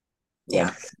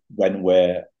when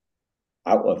we're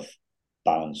out of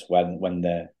balance, when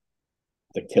the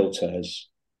kilter is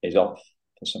off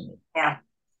for some reason.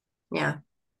 Yeah,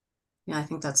 I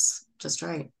think that's just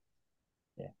right.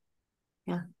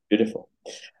 Yeah. Beautiful.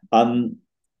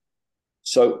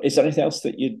 So is there anything else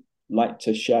that you'd like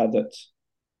to share that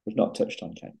we've not touched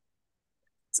on, Kate?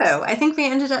 So I think we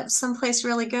ended up someplace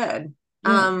really good.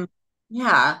 Yeah,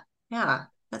 Yeah, yeah,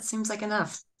 that seems like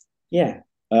enough. yeah.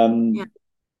 Yeah.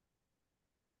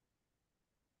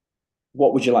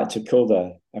 What would you like to call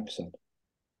the episode?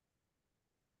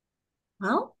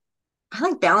 Well, I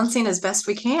like balancing as best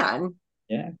we can.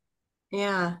 Yeah,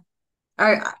 Yeah.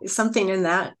 Or something in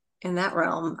that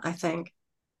realm, I think.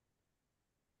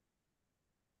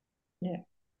 yeah.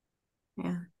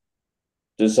 Yeah.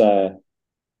 There's a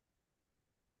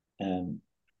um,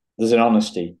 there's an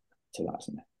honesty to that,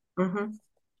 isn't there? Mm-hmm.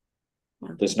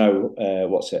 Yeah. There's no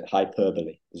what's it,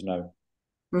 hyperbole. There's no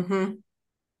Mm-hmm.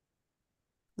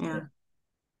 yeah. Yeah. Yeah.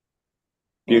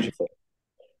 Beautiful.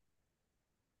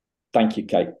 Thank you,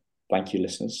 Kate. Thank you,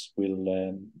 listeners.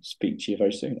 We'll speak to you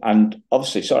very soon. And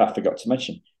obviously, sorry, I forgot to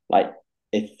mention, like,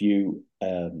 if you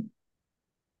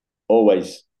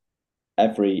always,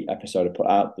 every episode I put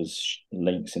out, there's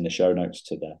links in the show notes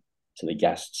to the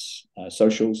guests'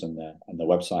 socials and their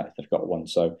website if they've got one.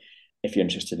 So if you're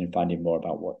interested in finding more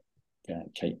about what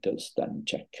Kate does, then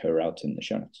check her out in the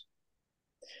show notes.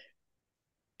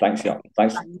 Thanks, Okay. Scott.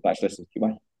 Thanks for listening.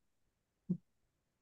 Goodbye.